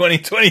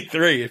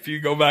 2023. If you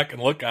go back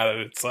and look at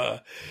it, it's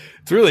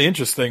really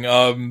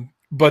interesting.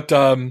 But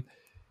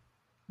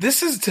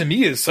this is, to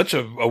me, is such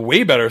a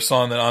way better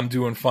song than I'm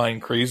Doing Fine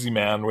Crazy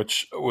Man,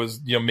 which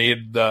was,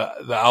 made the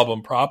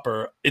album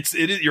proper.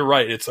 You're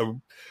right. It's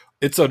an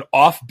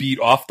offbeat,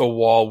 off the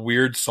wall,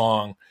 weird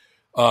song.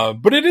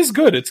 But it is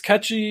good. It's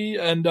catchy.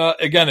 And,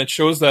 again, it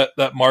shows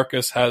that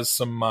Marcus has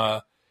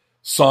some,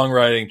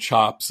 songwriting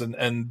chops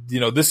and,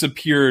 this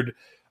appeared,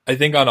 I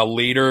think, on a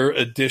later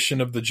edition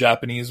of the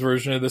Japanese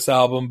version of this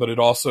album, but it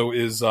also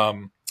is,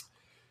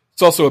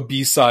 it's also a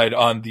B-side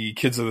on the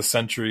Kids of the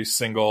Century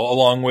single,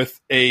 along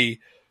with a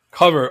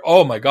cover.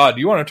 Oh my God.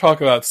 You want to talk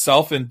about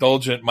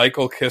self-indulgent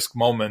Michael Kiske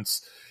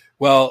moments?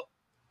 Well,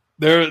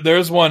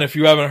 there's one, if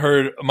you haven't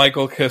heard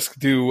Michael Kiske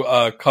do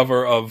a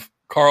cover of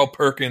Carl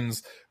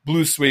Perkins'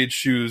 Blue Suede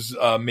Shoes,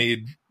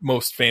 made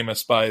most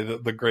famous by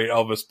the great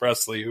Elvis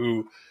Presley,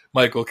 who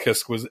Michael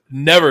Kiske was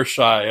never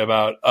shy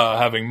about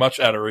having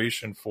much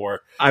adoration for.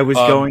 I was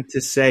going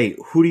to say,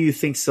 who do you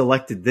think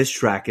selected this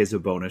track as a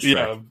bonus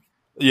track?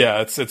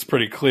 Yeah, it's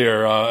pretty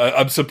clear.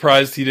 I'm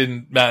surprised he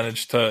didn't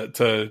manage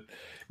to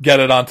get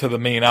it onto the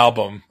main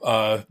album.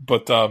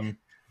 But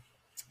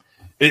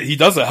he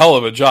does a hell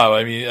of a job.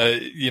 I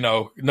mean,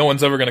 no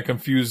one's ever going to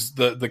confuse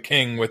the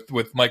King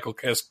with Michael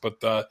Kiske,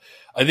 but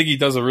I think he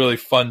does a really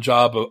fun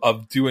job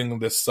of doing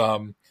this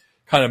kind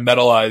of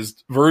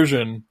metalized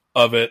version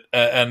of it,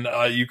 and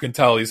you can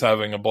tell he's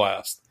having a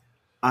blast.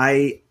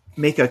 I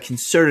make a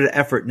concerted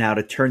effort now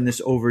to turn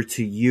this over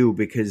to you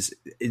because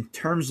in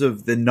terms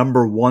of the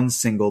number one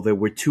single, there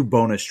were two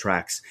bonus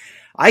tracks.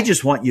 I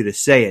just want you to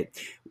say it.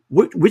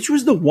 Which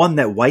was the one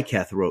that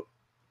Wyckoff wrote?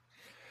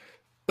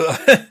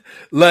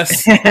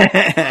 less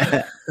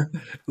Hambourgeois.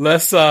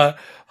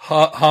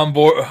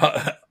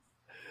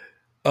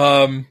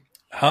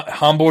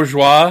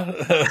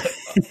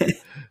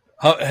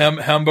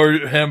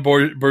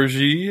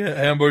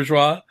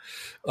 Hambourgeois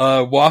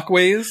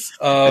walkways.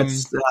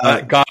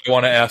 God, I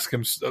want to ask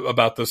him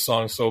about this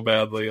song so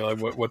badly, like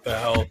what the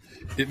hell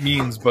it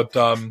means. But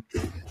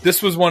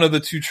this was one of the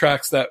two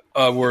tracks that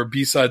were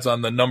B-sides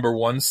on the number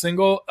one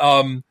single.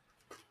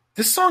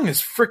 this song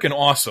is freaking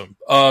awesome.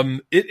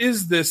 It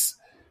is this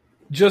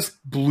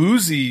just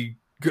bluesy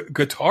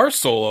guitar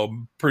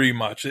solo, pretty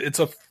much. It's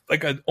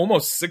like an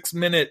almost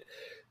 6-minute,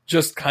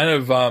 just kind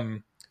of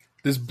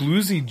this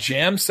bluesy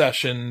jam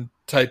session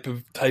type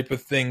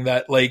of thing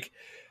that, like,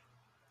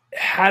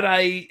 had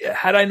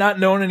I not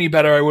known any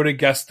better, I would have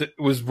guessed it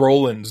was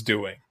Roland's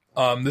doing.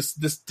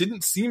 This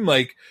didn't seem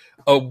like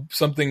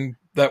something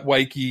that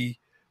Wyke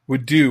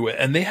would do,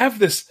 and they have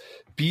this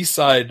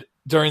B-side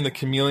during the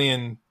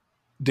Chameleon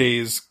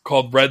days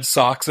called Red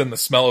Sox and the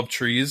Smell of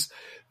Trees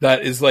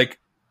that is like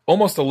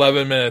almost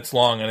 11 minutes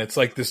long, and it's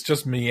like this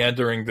just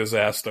meandering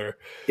disaster.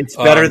 It's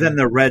better than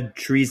the Red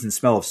Trees and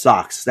Smell of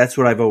Socks. That's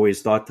what I've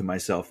always thought to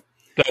myself.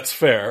 That's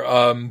fair.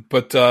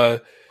 But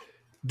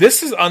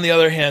this is, on the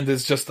other hand,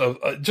 is just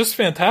just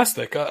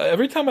fantastic.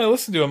 Every time I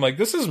listen to it, I'm like,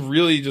 this is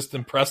really just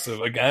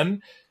impressive.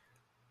 Again,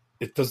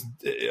 it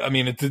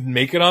didn't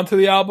make it onto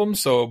the album,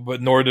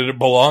 but nor did it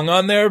belong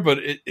on there. But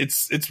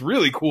it's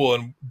really cool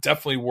and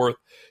definitely worth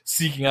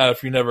seeking out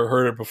if you never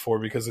heard it before,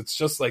 because it's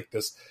just like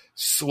this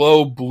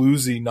slow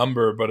bluesy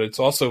number, but it's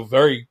also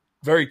very,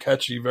 very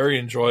catchy, very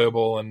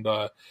enjoyable, and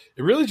it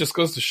really just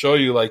goes to show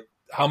you like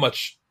how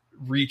much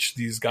reach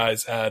these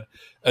guys had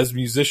as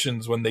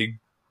musicians when they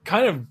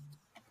kind of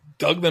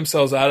dug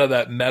themselves out of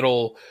that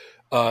metal,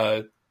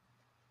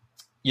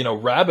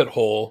 rabbit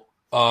hole.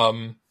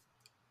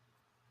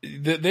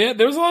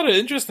 There was a lot of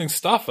interesting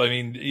stuff. I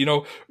mean,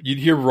 you'd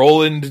hear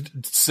Roland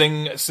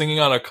singing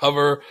on a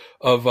cover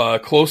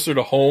of "Closer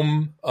to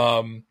Home."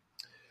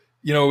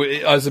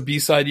 As a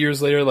B-side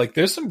years later, like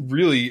there's some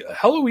really,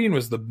 Helloween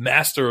was the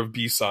master of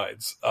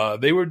B-sides.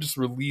 They would just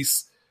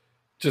release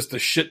just a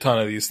shit ton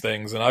of these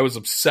things, and I was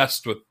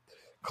obsessed with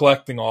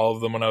collecting all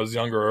of them when I was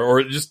younger,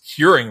 or just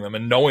hearing them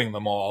and knowing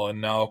them all.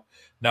 And now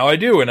I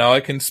do, and now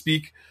I can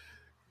speak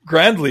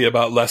grandly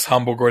about Les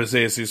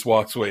Hamburgueses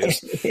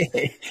Walkways.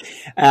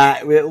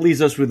 It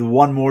leaves us with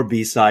one more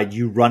B-side,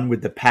 You Run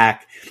With the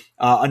Pack,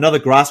 another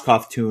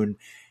Grosskopf tune,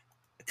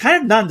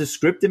 kind of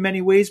nondescript in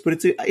many ways, but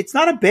it's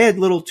not a bad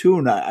little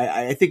tune.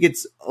 I think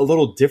it's a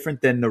little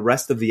different than the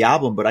rest of the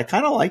album, but I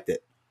kind of liked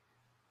it.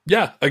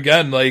 Yeah,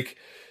 again, like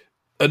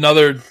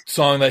another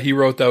song that he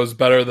wrote that was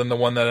better than the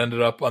one that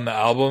ended up on the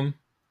album.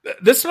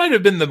 This might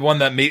have been the one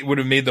that would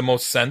have made the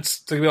most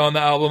sense to be on the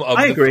album of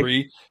the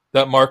three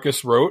that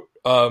Marcus wrote.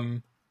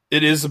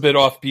 It is a bit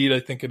offbeat. I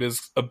think it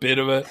is a bit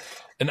of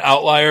an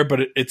outlier,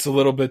 but it's a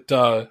little bit,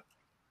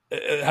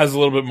 it has a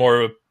little bit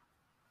more of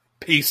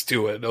a pace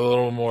to it, a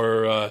little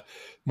more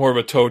of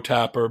a toe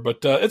tapper, but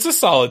it's a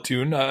solid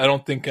tune. I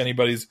don't think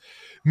anybody's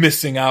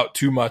missing out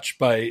too much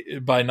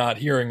by not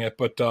hearing it,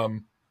 but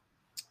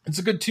it's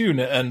a good tune.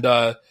 And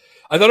I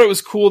thought it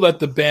was cool that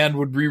the band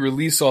would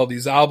re-release all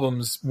these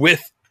albums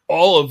with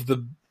all of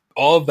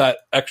that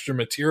extra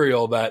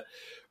material that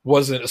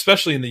wasn't,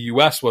 especially in the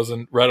US,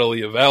 wasn't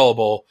readily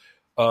available.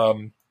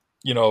 They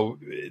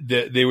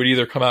would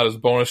either come out as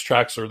bonus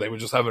tracks or they would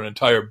just have an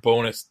entire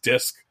bonus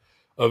disc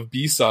of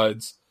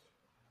B-sides.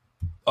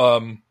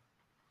 They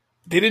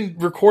didn't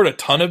record a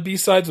ton of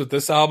B-sides with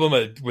this album.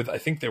 I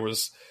think there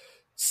was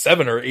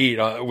 7 or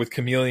 8 with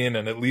Chameleon,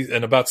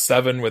 and about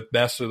 7 with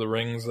Master of the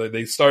Rings.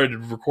 They started to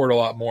record a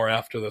lot more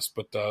after this,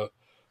 but a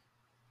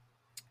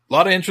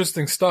lot of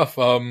interesting stuff.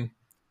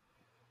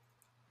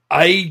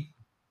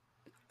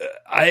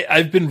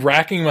 I've been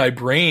racking my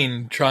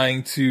brain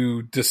trying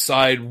to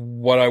decide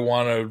what I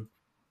want to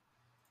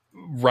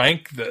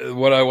rank,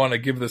 what I want to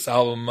give this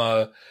album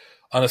on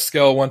a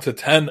scale of 1 to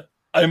 10.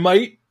 I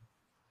might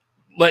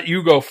let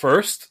you go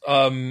first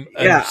and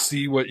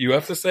see what you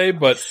have to say,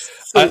 but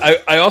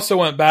I also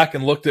went back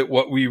and looked at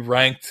what we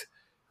ranked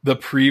the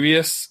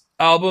previous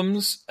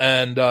albums,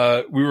 and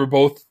we were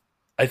both,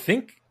 I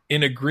think,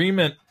 in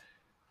agreement.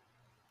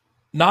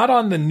 Not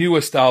on the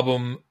newest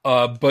album,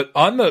 but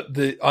on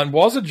on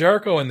Walls of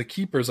Jericho and the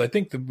Keepers. I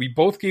think that we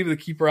both gave the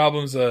Keeper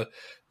albums a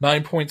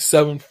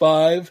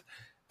 9.75,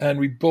 and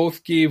we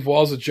both gave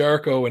Walls of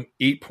Jericho an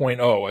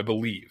 8.0, I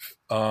believe.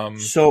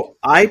 So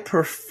I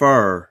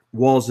prefer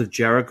Walls of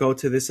Jericho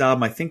to this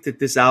album. I think that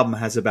this album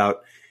has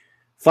about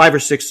 5 or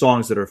 6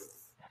 songs that are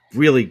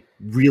really,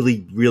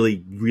 really,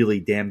 really, really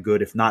damn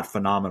good, if not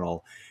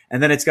phenomenal.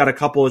 And then it's got a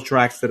couple of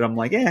tracks that I'm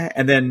like,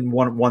 and then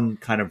one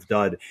kind of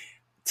dud.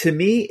 To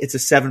me, it's a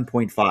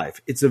 7.5.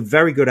 It's a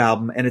very good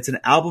album, and it's an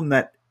album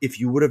that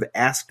if you would have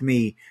asked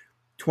me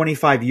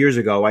 25 years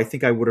ago, I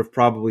think I would have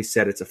probably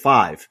said it's a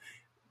 5.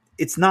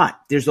 It's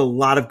not. There's a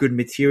lot of good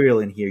material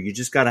in here. You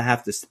just got to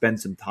have to spend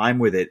some time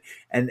with it.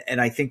 And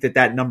I think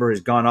that number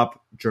has gone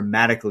up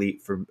dramatically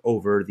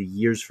over the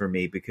years for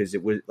me, because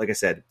it was, like I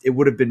said, it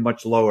would have been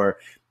much lower,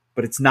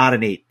 but it's not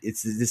an 8.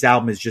 This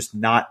album is just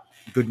not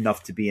good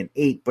enough to be an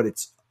 8, but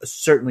it's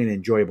certainly an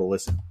enjoyable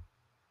listen.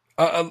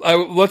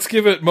 Let's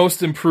give it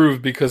most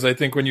improved, because I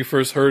think when you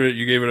first heard it,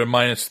 you gave it a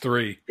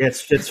 -3.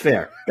 It's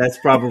fair. That's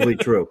probably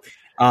true.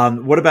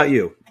 What about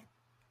you?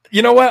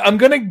 You know what? I'm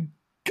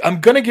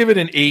gonna give it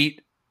an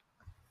 8,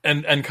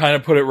 and kind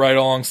of put it right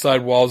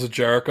alongside Walls of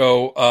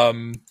Jericho.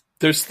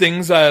 There's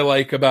things I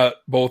like about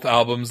both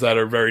albums that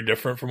are very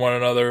different from one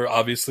another.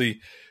 Obviously,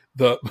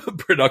 the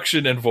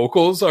production and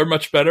vocals are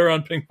much better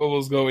on Pink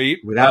Bubbles Go 8.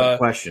 Without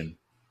question.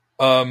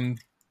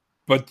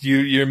 But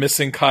you're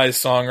missing Kai's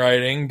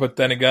songwriting. But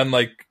then again,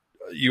 like,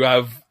 you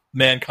have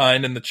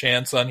Mankind and The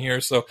Chance on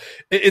here, so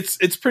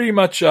it's pretty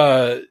much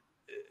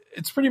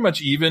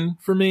even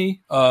for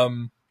me.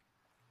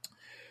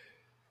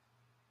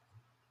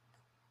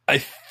 I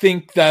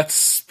think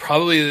that's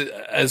probably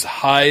as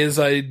high as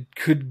I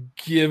could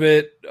give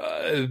it,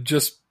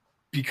 just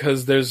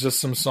because there's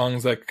just some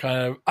songs that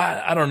kind of,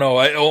 I don't know.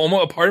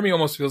 A part of me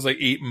almost feels like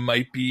 8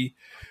 might be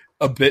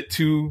a bit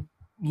too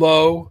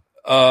low.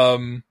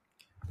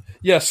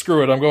 Yeah,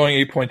 screw it. I'm going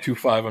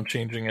 8.25. I'm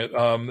changing it.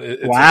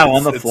 Wow,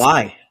 on the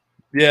fly.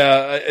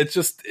 Yeah, it's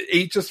just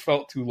 8 just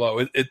felt too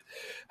low.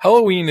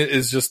 Helloween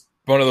is just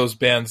one of those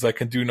bands that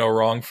can do no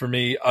wrong for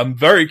me. I'm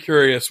very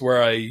curious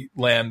where I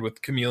land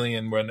with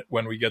Chameleon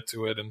when we get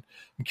to it, and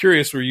I'm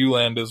curious where you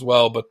land as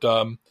well. But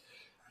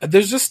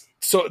there's just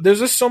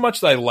so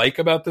much that I like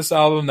about this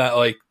album, that,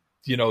 like,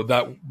 you know,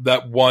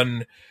 that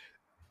one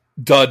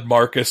dud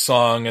Marcus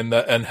song and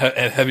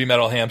Heavy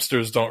Metal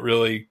Hamsters don't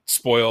really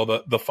spoil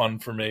the fun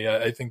for me.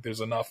 I think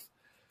there's enough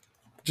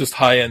just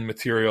high end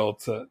material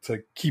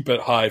to keep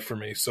it high for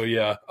me. So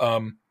yeah,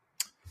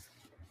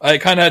 I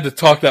kind of had to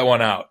talk that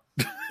one out.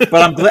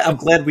 But I'm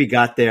glad we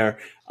got there.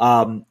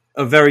 A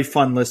very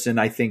fun listen,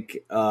 I think,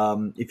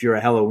 if you're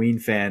a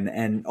Helloween fan,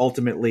 and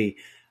ultimately,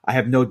 I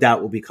have no doubt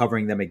we'll be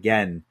covering them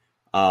again.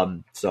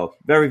 So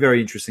very,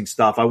 very interesting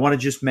stuff. I want to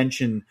just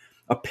mention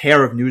a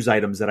pair of news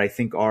items that I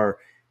think are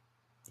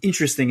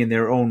interesting in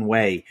their own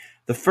way.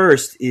 The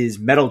first is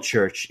Metal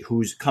Church,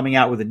 who's coming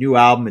out with a new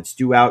album. It's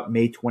due out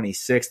May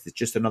 26th. It's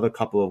just another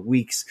couple of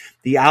weeks.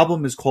 The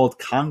album is called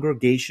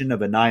Congregation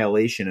of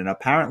Annihilation, and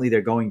apparently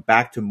they're going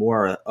back to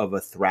more of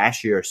a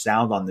thrashier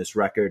sound on this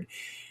record.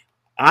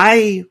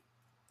 I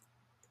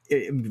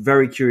am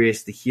very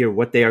curious to hear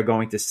what they are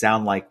going to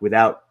sound like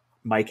without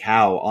Mike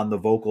Howe on the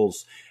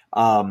vocals,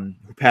 who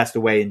passed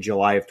away in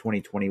July of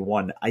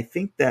 2021. I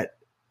think that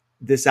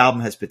this album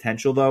has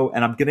potential, though,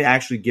 and I'm going to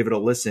actually give it a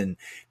listen.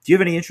 Do you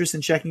have any interest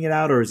in checking it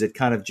out, or is it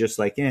kind of just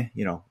like, if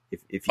you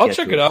I'll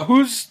check it out.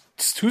 Who's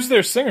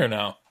their singer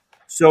now?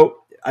 So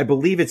I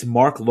believe it's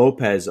Mark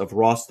Lopez of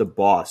Ross the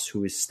Boss,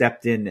 who has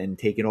stepped in and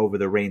taken over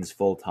the reins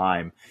full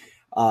time.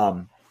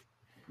 Not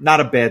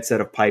a bad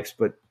set of pipes,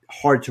 but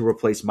hard to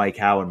replace Mike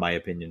Howe, in my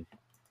opinion.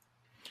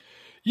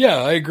 Yeah,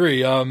 I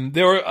agree.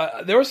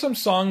 There were some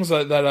songs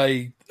that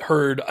I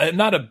heard. I'm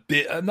not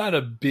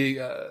going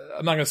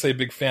to say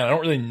big fan. I don't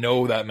really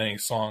know that many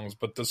songs,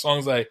 but the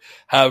songs I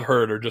have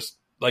heard are just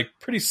like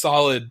pretty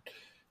solid,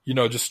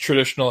 just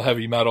traditional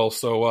heavy metal.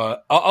 So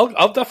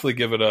I'll definitely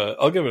give it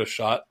a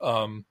shot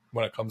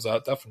when it comes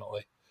out.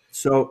 Definitely.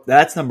 So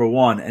that's number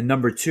one. And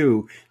number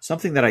two,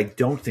 something that I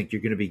don't think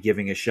you're going to be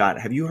giving a shot.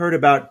 Have you heard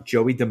about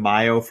Joey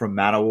DeMaio from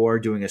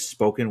Manowar doing a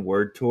spoken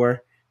word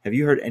tour? Have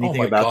you heard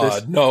anything about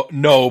this?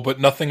 No, but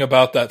nothing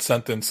about that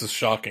sentence is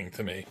shocking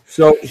to me.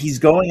 So he's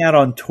going out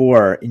on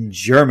tour in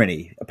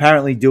Germany,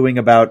 apparently doing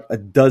about a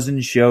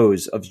dozen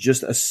shows of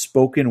just a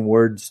spoken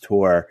words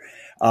tour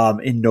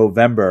in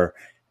November.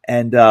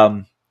 And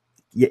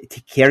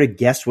care to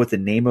guess what the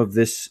name of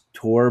this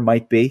tour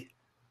might be?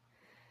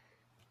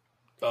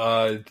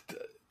 I'm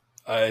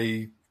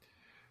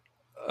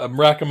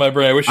racking my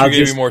brain. I wish you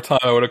gave me more time.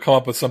 I would have come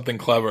up with something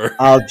clever.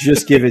 I'll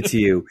just give it to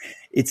you.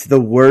 It's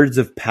the Words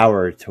of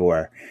Power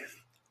tour.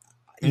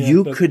 Yeah,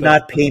 you could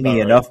not pay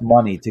me enough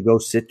money to go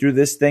sit through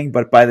this thing,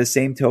 but by the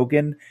same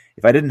token,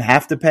 if I didn't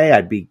have to pay,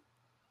 I'd be...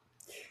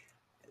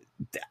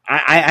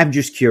 I'm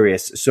just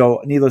curious.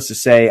 So needless to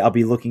say, I'll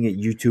be looking at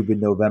YouTube in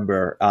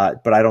November,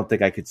 but I don't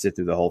think I could sit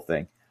through the whole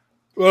thing.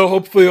 Well,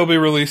 hopefully you'll be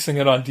releasing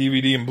it on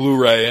DVD and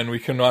Blu-ray, and we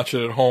can watch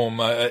it at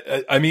home.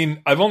 I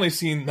mean, I've only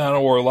seen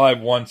Manowar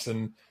live once,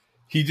 and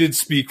he did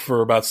speak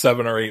for about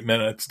 7 or 8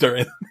 minutes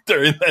during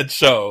that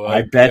show.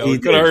 I bet he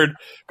could have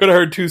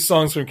heard 2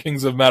 songs from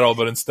Kings of Metal,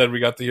 but instead we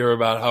got to hear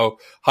about how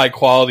high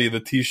quality the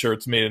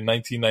T-shirts made in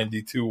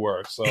 1992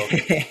 were. So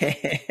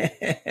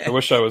I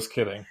wish I was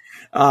kidding.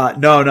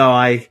 No,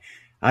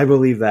 I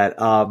believe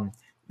that.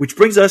 Which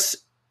brings us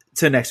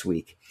to next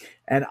week,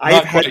 and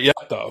not quite yet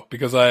though,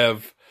 because I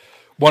have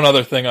one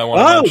other thing I want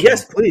to mention. Oh,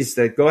 yes, please.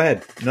 Go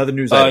ahead. Another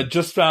news item.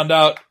 Just found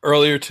out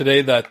earlier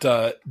today that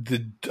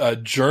the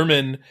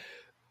German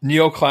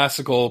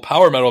neoclassical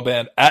power metal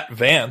band At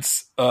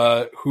Vance,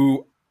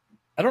 who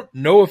I don't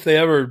know if they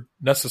ever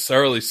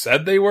necessarily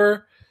said they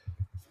were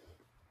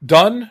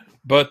done,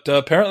 but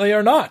apparently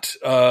are not.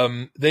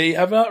 They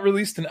have not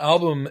released an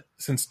album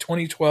since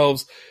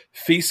 2012's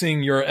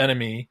Facing Your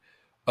Enemy,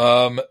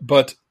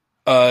 but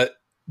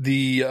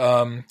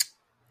the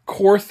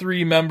core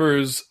 3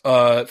 members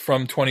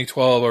from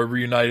 2012 are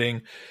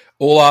reuniting.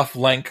 Olaf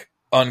Lenk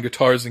on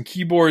guitars and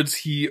keyboards.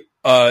 He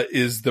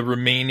is the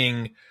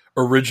remaining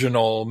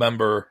original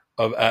member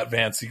of At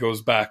Vance. He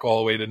goes back all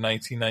the way to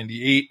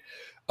 1998.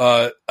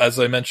 As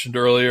I mentioned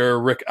earlier,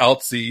 Rick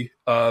Altsey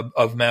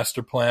of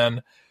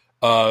Masterplan.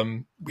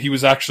 He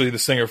was actually the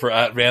singer for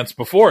At Vance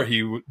before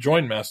he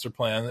joined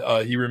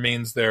Masterplan. He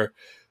remains their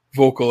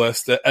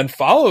vocalist, and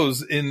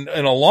follows in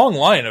a long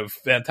line of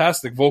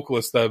fantastic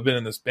vocalists that have been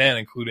in this band,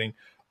 including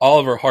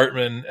Oliver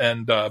Hartman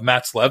and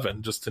Mats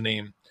Levin, just to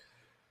name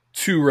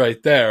two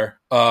right there.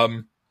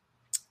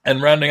 And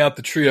rounding out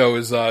the trio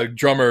is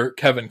drummer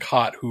Kevin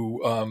Cott,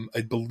 who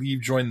I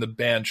believe joined the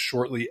band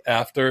shortly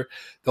after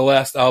the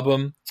last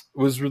album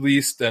was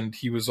released, and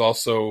he was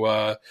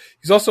also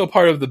he's also a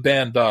part of the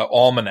band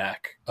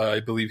Almanac.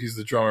 I believe he's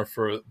the drummer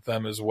for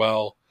them as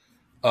well.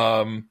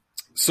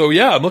 So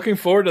yeah, I'm looking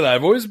forward to that.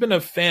 I've always been a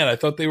fan. I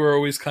thought they were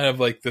always kind of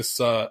like this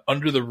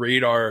under the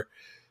radar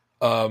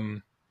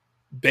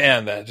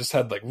band that just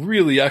had like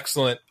really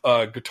excellent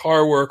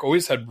guitar work.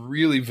 Always had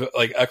really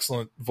like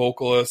excellent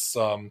vocalists.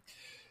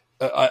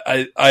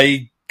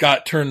 I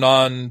got turned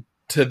on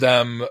to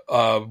them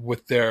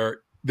with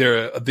their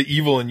The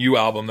Evil in You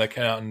album that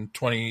came out in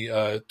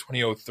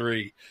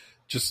 2003.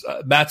 Just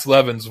Mats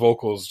Levin's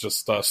vocals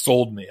just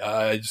sold me.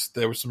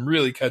 There were some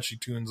really catchy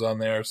tunes on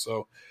there,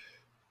 so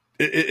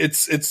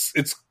it's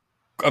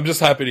I'm just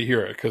happy to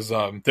hear it because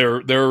they're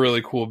a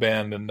really cool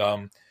band,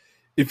 and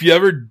if you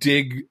ever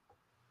dig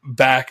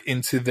back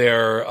into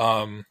their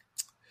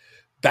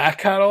back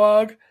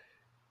catalog,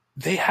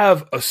 they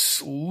have a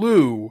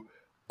slew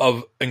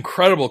of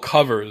incredible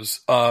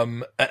covers,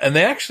 and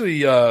they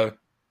actually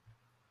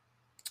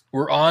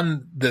were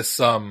on this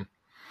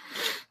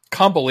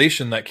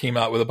compilation that came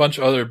out with a bunch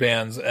of other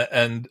bands,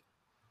 and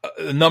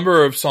a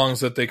number of songs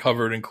that they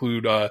covered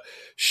include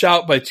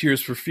Shout by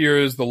Tears for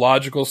Fears, The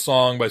Logical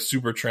Song by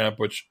Supertramp,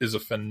 which is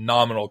a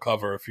phenomenal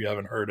cover if you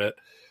haven't heard it,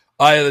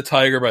 Eye of the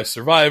Tiger by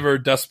Survivor,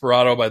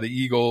 Desperado by the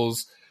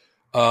Eagles,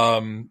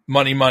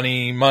 Money,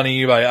 Money,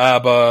 Money by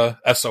ABBA,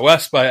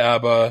 SOS by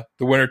ABBA,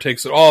 The Winner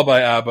Takes It All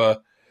by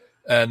ABBA,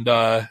 and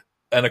a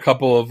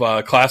couple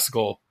of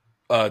classical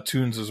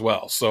tunes as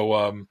well.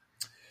 So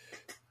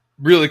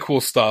really cool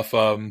stuff.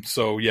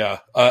 So yeah,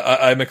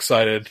 I'm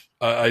excited.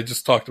 I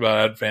just talked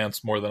about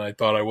Advance more than I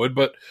thought I would,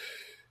 but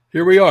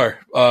here we are.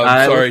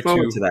 Sorry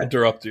to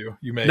interrupt you.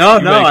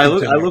 I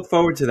look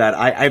forward to that.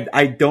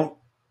 I don't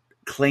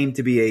claim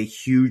to be a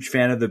huge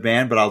fan of the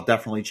band, but I'll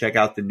definitely check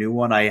out the new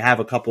one. I have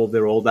a couple of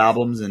their old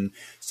albums, and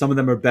some of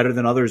them are better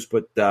than others,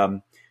 but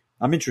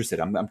I'm interested.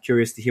 I'm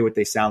curious to hear what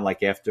they sound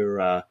like after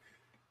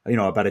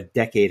about a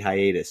decade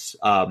hiatus.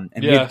 And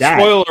yeah, with that,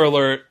 spoiler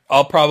alert,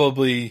 I'll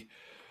probably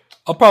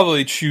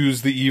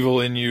choose The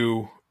Evil in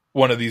You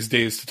one of these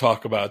days to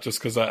talk about, just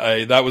because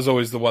that was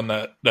always the one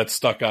that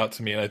stuck out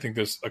to me, and I think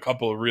there's a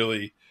couple of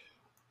really,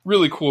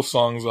 really cool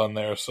songs on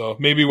there. So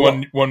maybe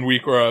one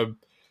week where I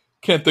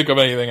can't think of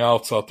anything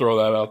else, I'll throw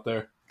that out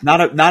there.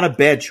 Not a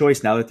bad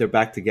choice now that they're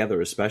back together,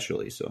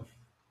 especially. So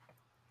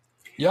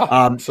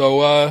yeah.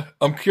 So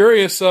I'm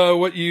curious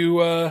what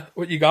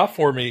you got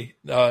for me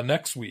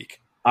next week.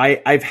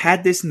 I've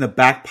had this in the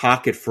back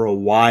pocket for a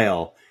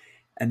while.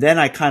 And then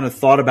I kind of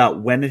thought about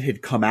when it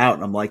had come out,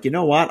 and I'm like, you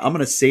know what? I'm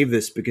going to save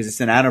this because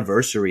it's an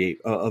anniversary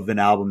of an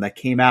album that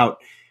came out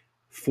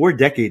 4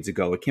 decades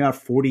ago. It came out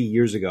 40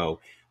 years ago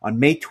on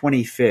May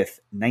 25th,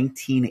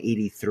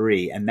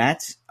 1983. And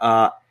that's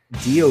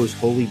Dio's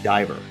Holy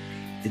Diver,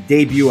 the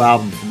debut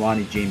album from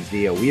Ronnie James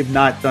Dio. We have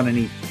not done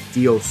any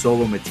Dio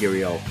solo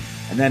material.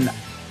 And then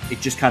it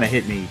just kind of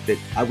hit me that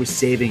I was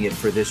saving it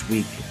for this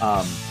week,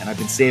 and I've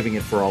been saving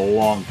it for a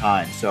long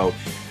time. So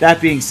that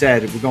being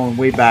said, we're going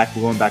way back.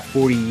 We're going back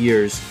 40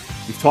 years.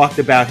 We've talked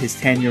about his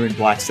tenure in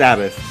Black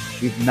Sabbath.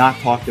 We've not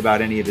talked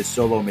about any of his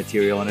solo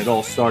material, and it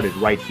all started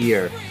right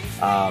here,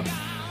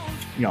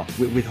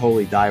 with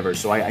Holy Diver.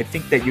 So I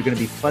think that you're going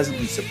to be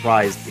pleasantly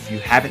surprised if you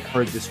haven't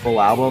heard this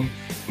full album.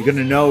 You're going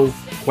to know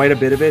quite a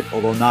bit of it,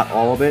 although not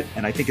all of it,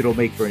 and I think it'll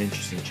make for an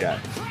interesting chat.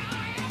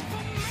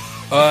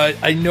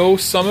 I know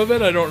some of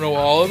it. I don't know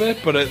all of it,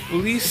 but at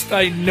least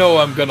I know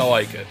I'm gonna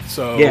like it.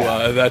 So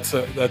yeah. That's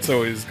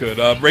always good.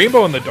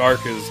 Rainbow in the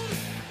Dark is,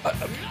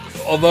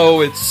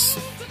 although it's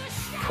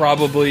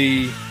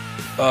probably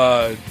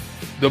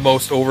the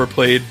most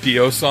overplayed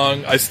Dio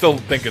song, I still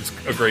think it's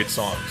a great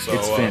song. So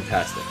it's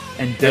fantastic.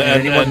 And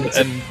anyone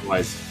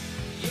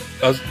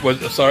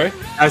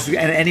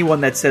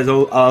that says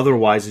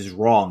otherwise is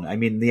wrong. I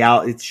mean,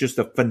 it's just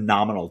a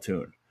phenomenal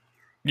tune.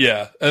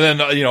 Yeah, and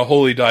then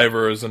Holy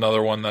Diver is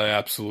another one that I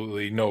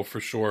absolutely know for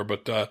sure.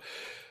 But I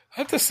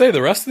have to say,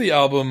 the rest of the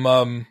album,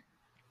 I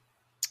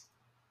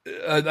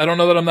don't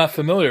know that I'm that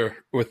familiar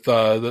with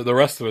the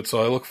rest of it.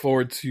 So I look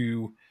forward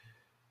to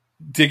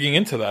digging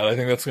into that. I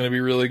think that's going to be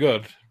really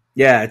good.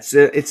 Yeah, it's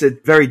a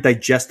very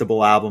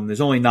digestible album.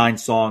 There's only 9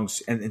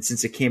 songs, and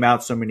since it came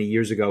out so many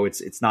years ago,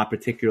 it's not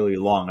particularly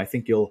long. I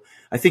think you'll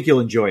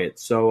enjoy it.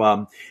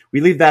 So we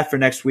leave that for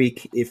next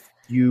week. If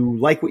you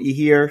like what you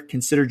hear,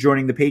 consider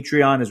joining the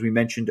Patreon. As we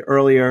mentioned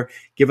earlier,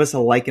 give us a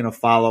like and a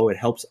follow. It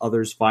helps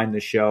others find the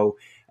show.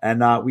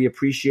 And we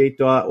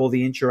appreciate all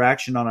the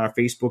interaction on our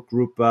Facebook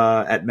group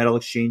at Metal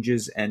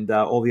Exchanges and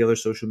all the other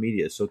social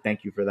media. So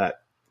thank you for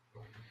that.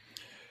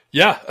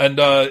 Yeah. And,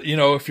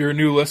 if you're a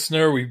new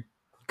listener, we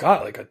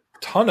got like a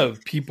ton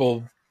of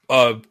people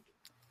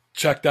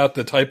checked out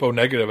the Typo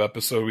Negative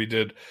episode we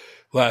did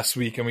last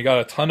week. And we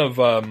got a ton of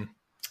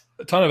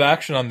ton of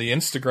action on the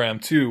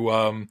Instagram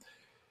too.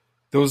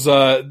 Those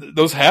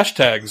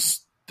hashtags,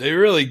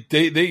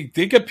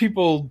 they get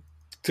people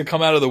to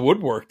come out of the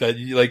woodwork that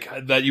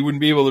you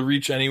wouldn't be able to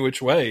reach any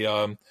which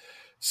way.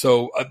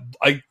 So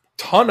I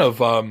ton of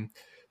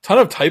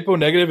typo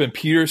negative and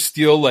Peter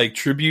Steele like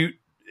tribute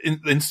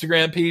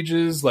Instagram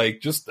pages.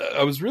 Like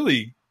I was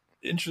really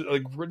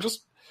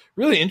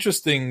really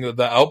interesting,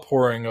 the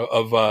outpouring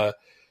of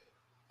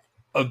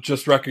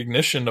just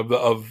recognition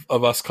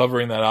of us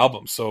covering that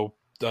album. So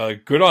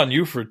good on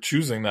you for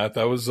choosing that.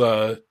 That was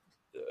it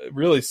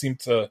really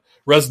seemed to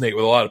resonate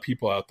with a lot of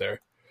people out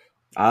there.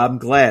 I'm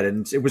glad,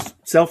 and it was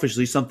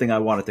selfishly something I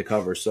wanted to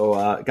cover.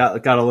 So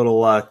got a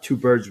little two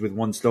birds with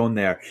one stone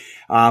there.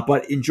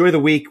 But enjoy the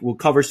week. We'll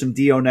cover some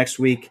Dio next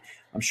week.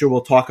 I'm sure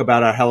we'll talk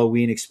about our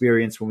Helloween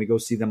experience when we go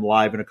see them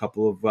live in a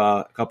couple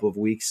of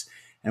weeks,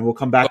 and we'll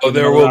come back.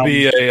 There will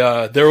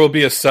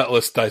be a set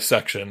list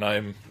dissection.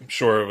 I'm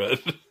sure of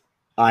it.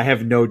 I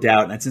have no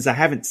doubt, and since I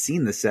haven't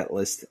seen the set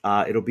list,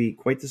 it'll be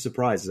quite the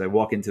surprise as I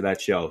walk into that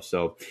show.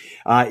 So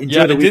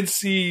enjoy the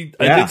week.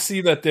 I did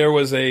see that there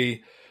was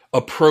a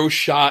pro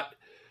shot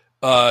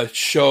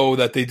show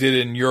that they did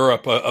in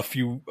Europe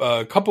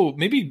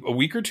maybe a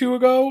week or two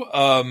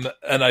ago.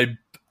 And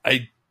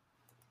I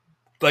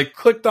like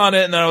clicked on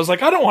it and then I was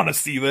like, I don't want to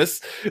see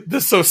this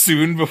so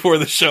soon before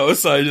the show.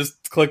 So I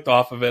just clicked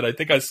off of it. I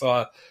think I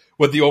saw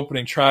what the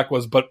opening track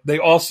was, but they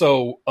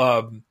also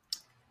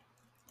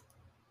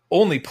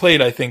only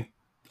played, I think,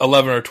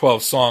 11 or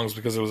 12 songs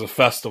because it was a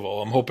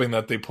festival. I'm hoping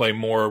that they play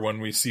more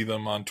when we see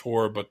them on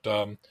tour, but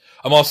I'm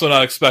also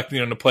not expecting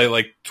them to play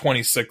like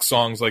 26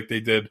 songs like they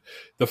did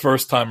the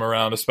first time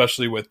around,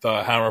 especially with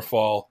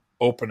Hammerfall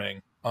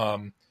opening,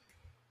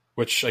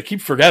 which I keep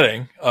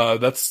forgetting.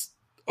 That's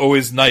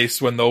always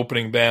nice when the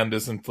opening band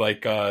isn't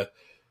like a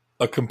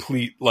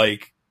complete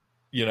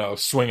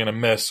swing and a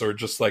miss, or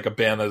just like a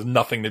band that has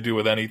nothing to do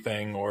with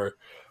anything or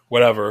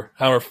whatever.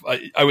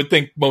 I would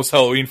think most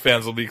Helloween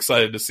fans will be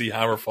excited to see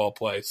Hammerfall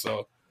play.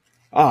 So,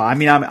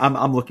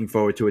 I'm looking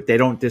forward to it. They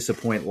don't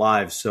disappoint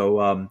live,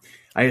 so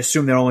I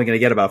assume they're only going to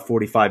get about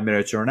 45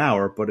 minutes or an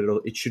hour, but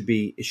it should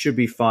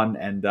be fun,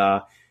 and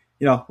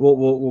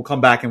we'll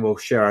come back and we'll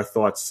share our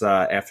thoughts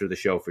after the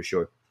show for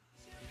sure.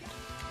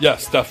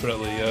 Yes,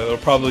 definitely. It'll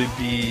probably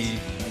be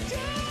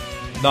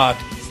not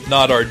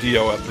our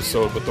Dio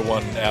episode, but the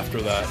one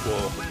after that.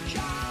 We'll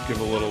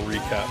give a little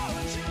recap.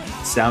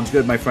 Sounds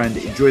good, my friend.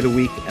 Enjoy the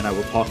week, and I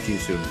will talk to you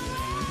soon.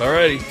 All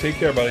righty. Take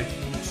care, buddy.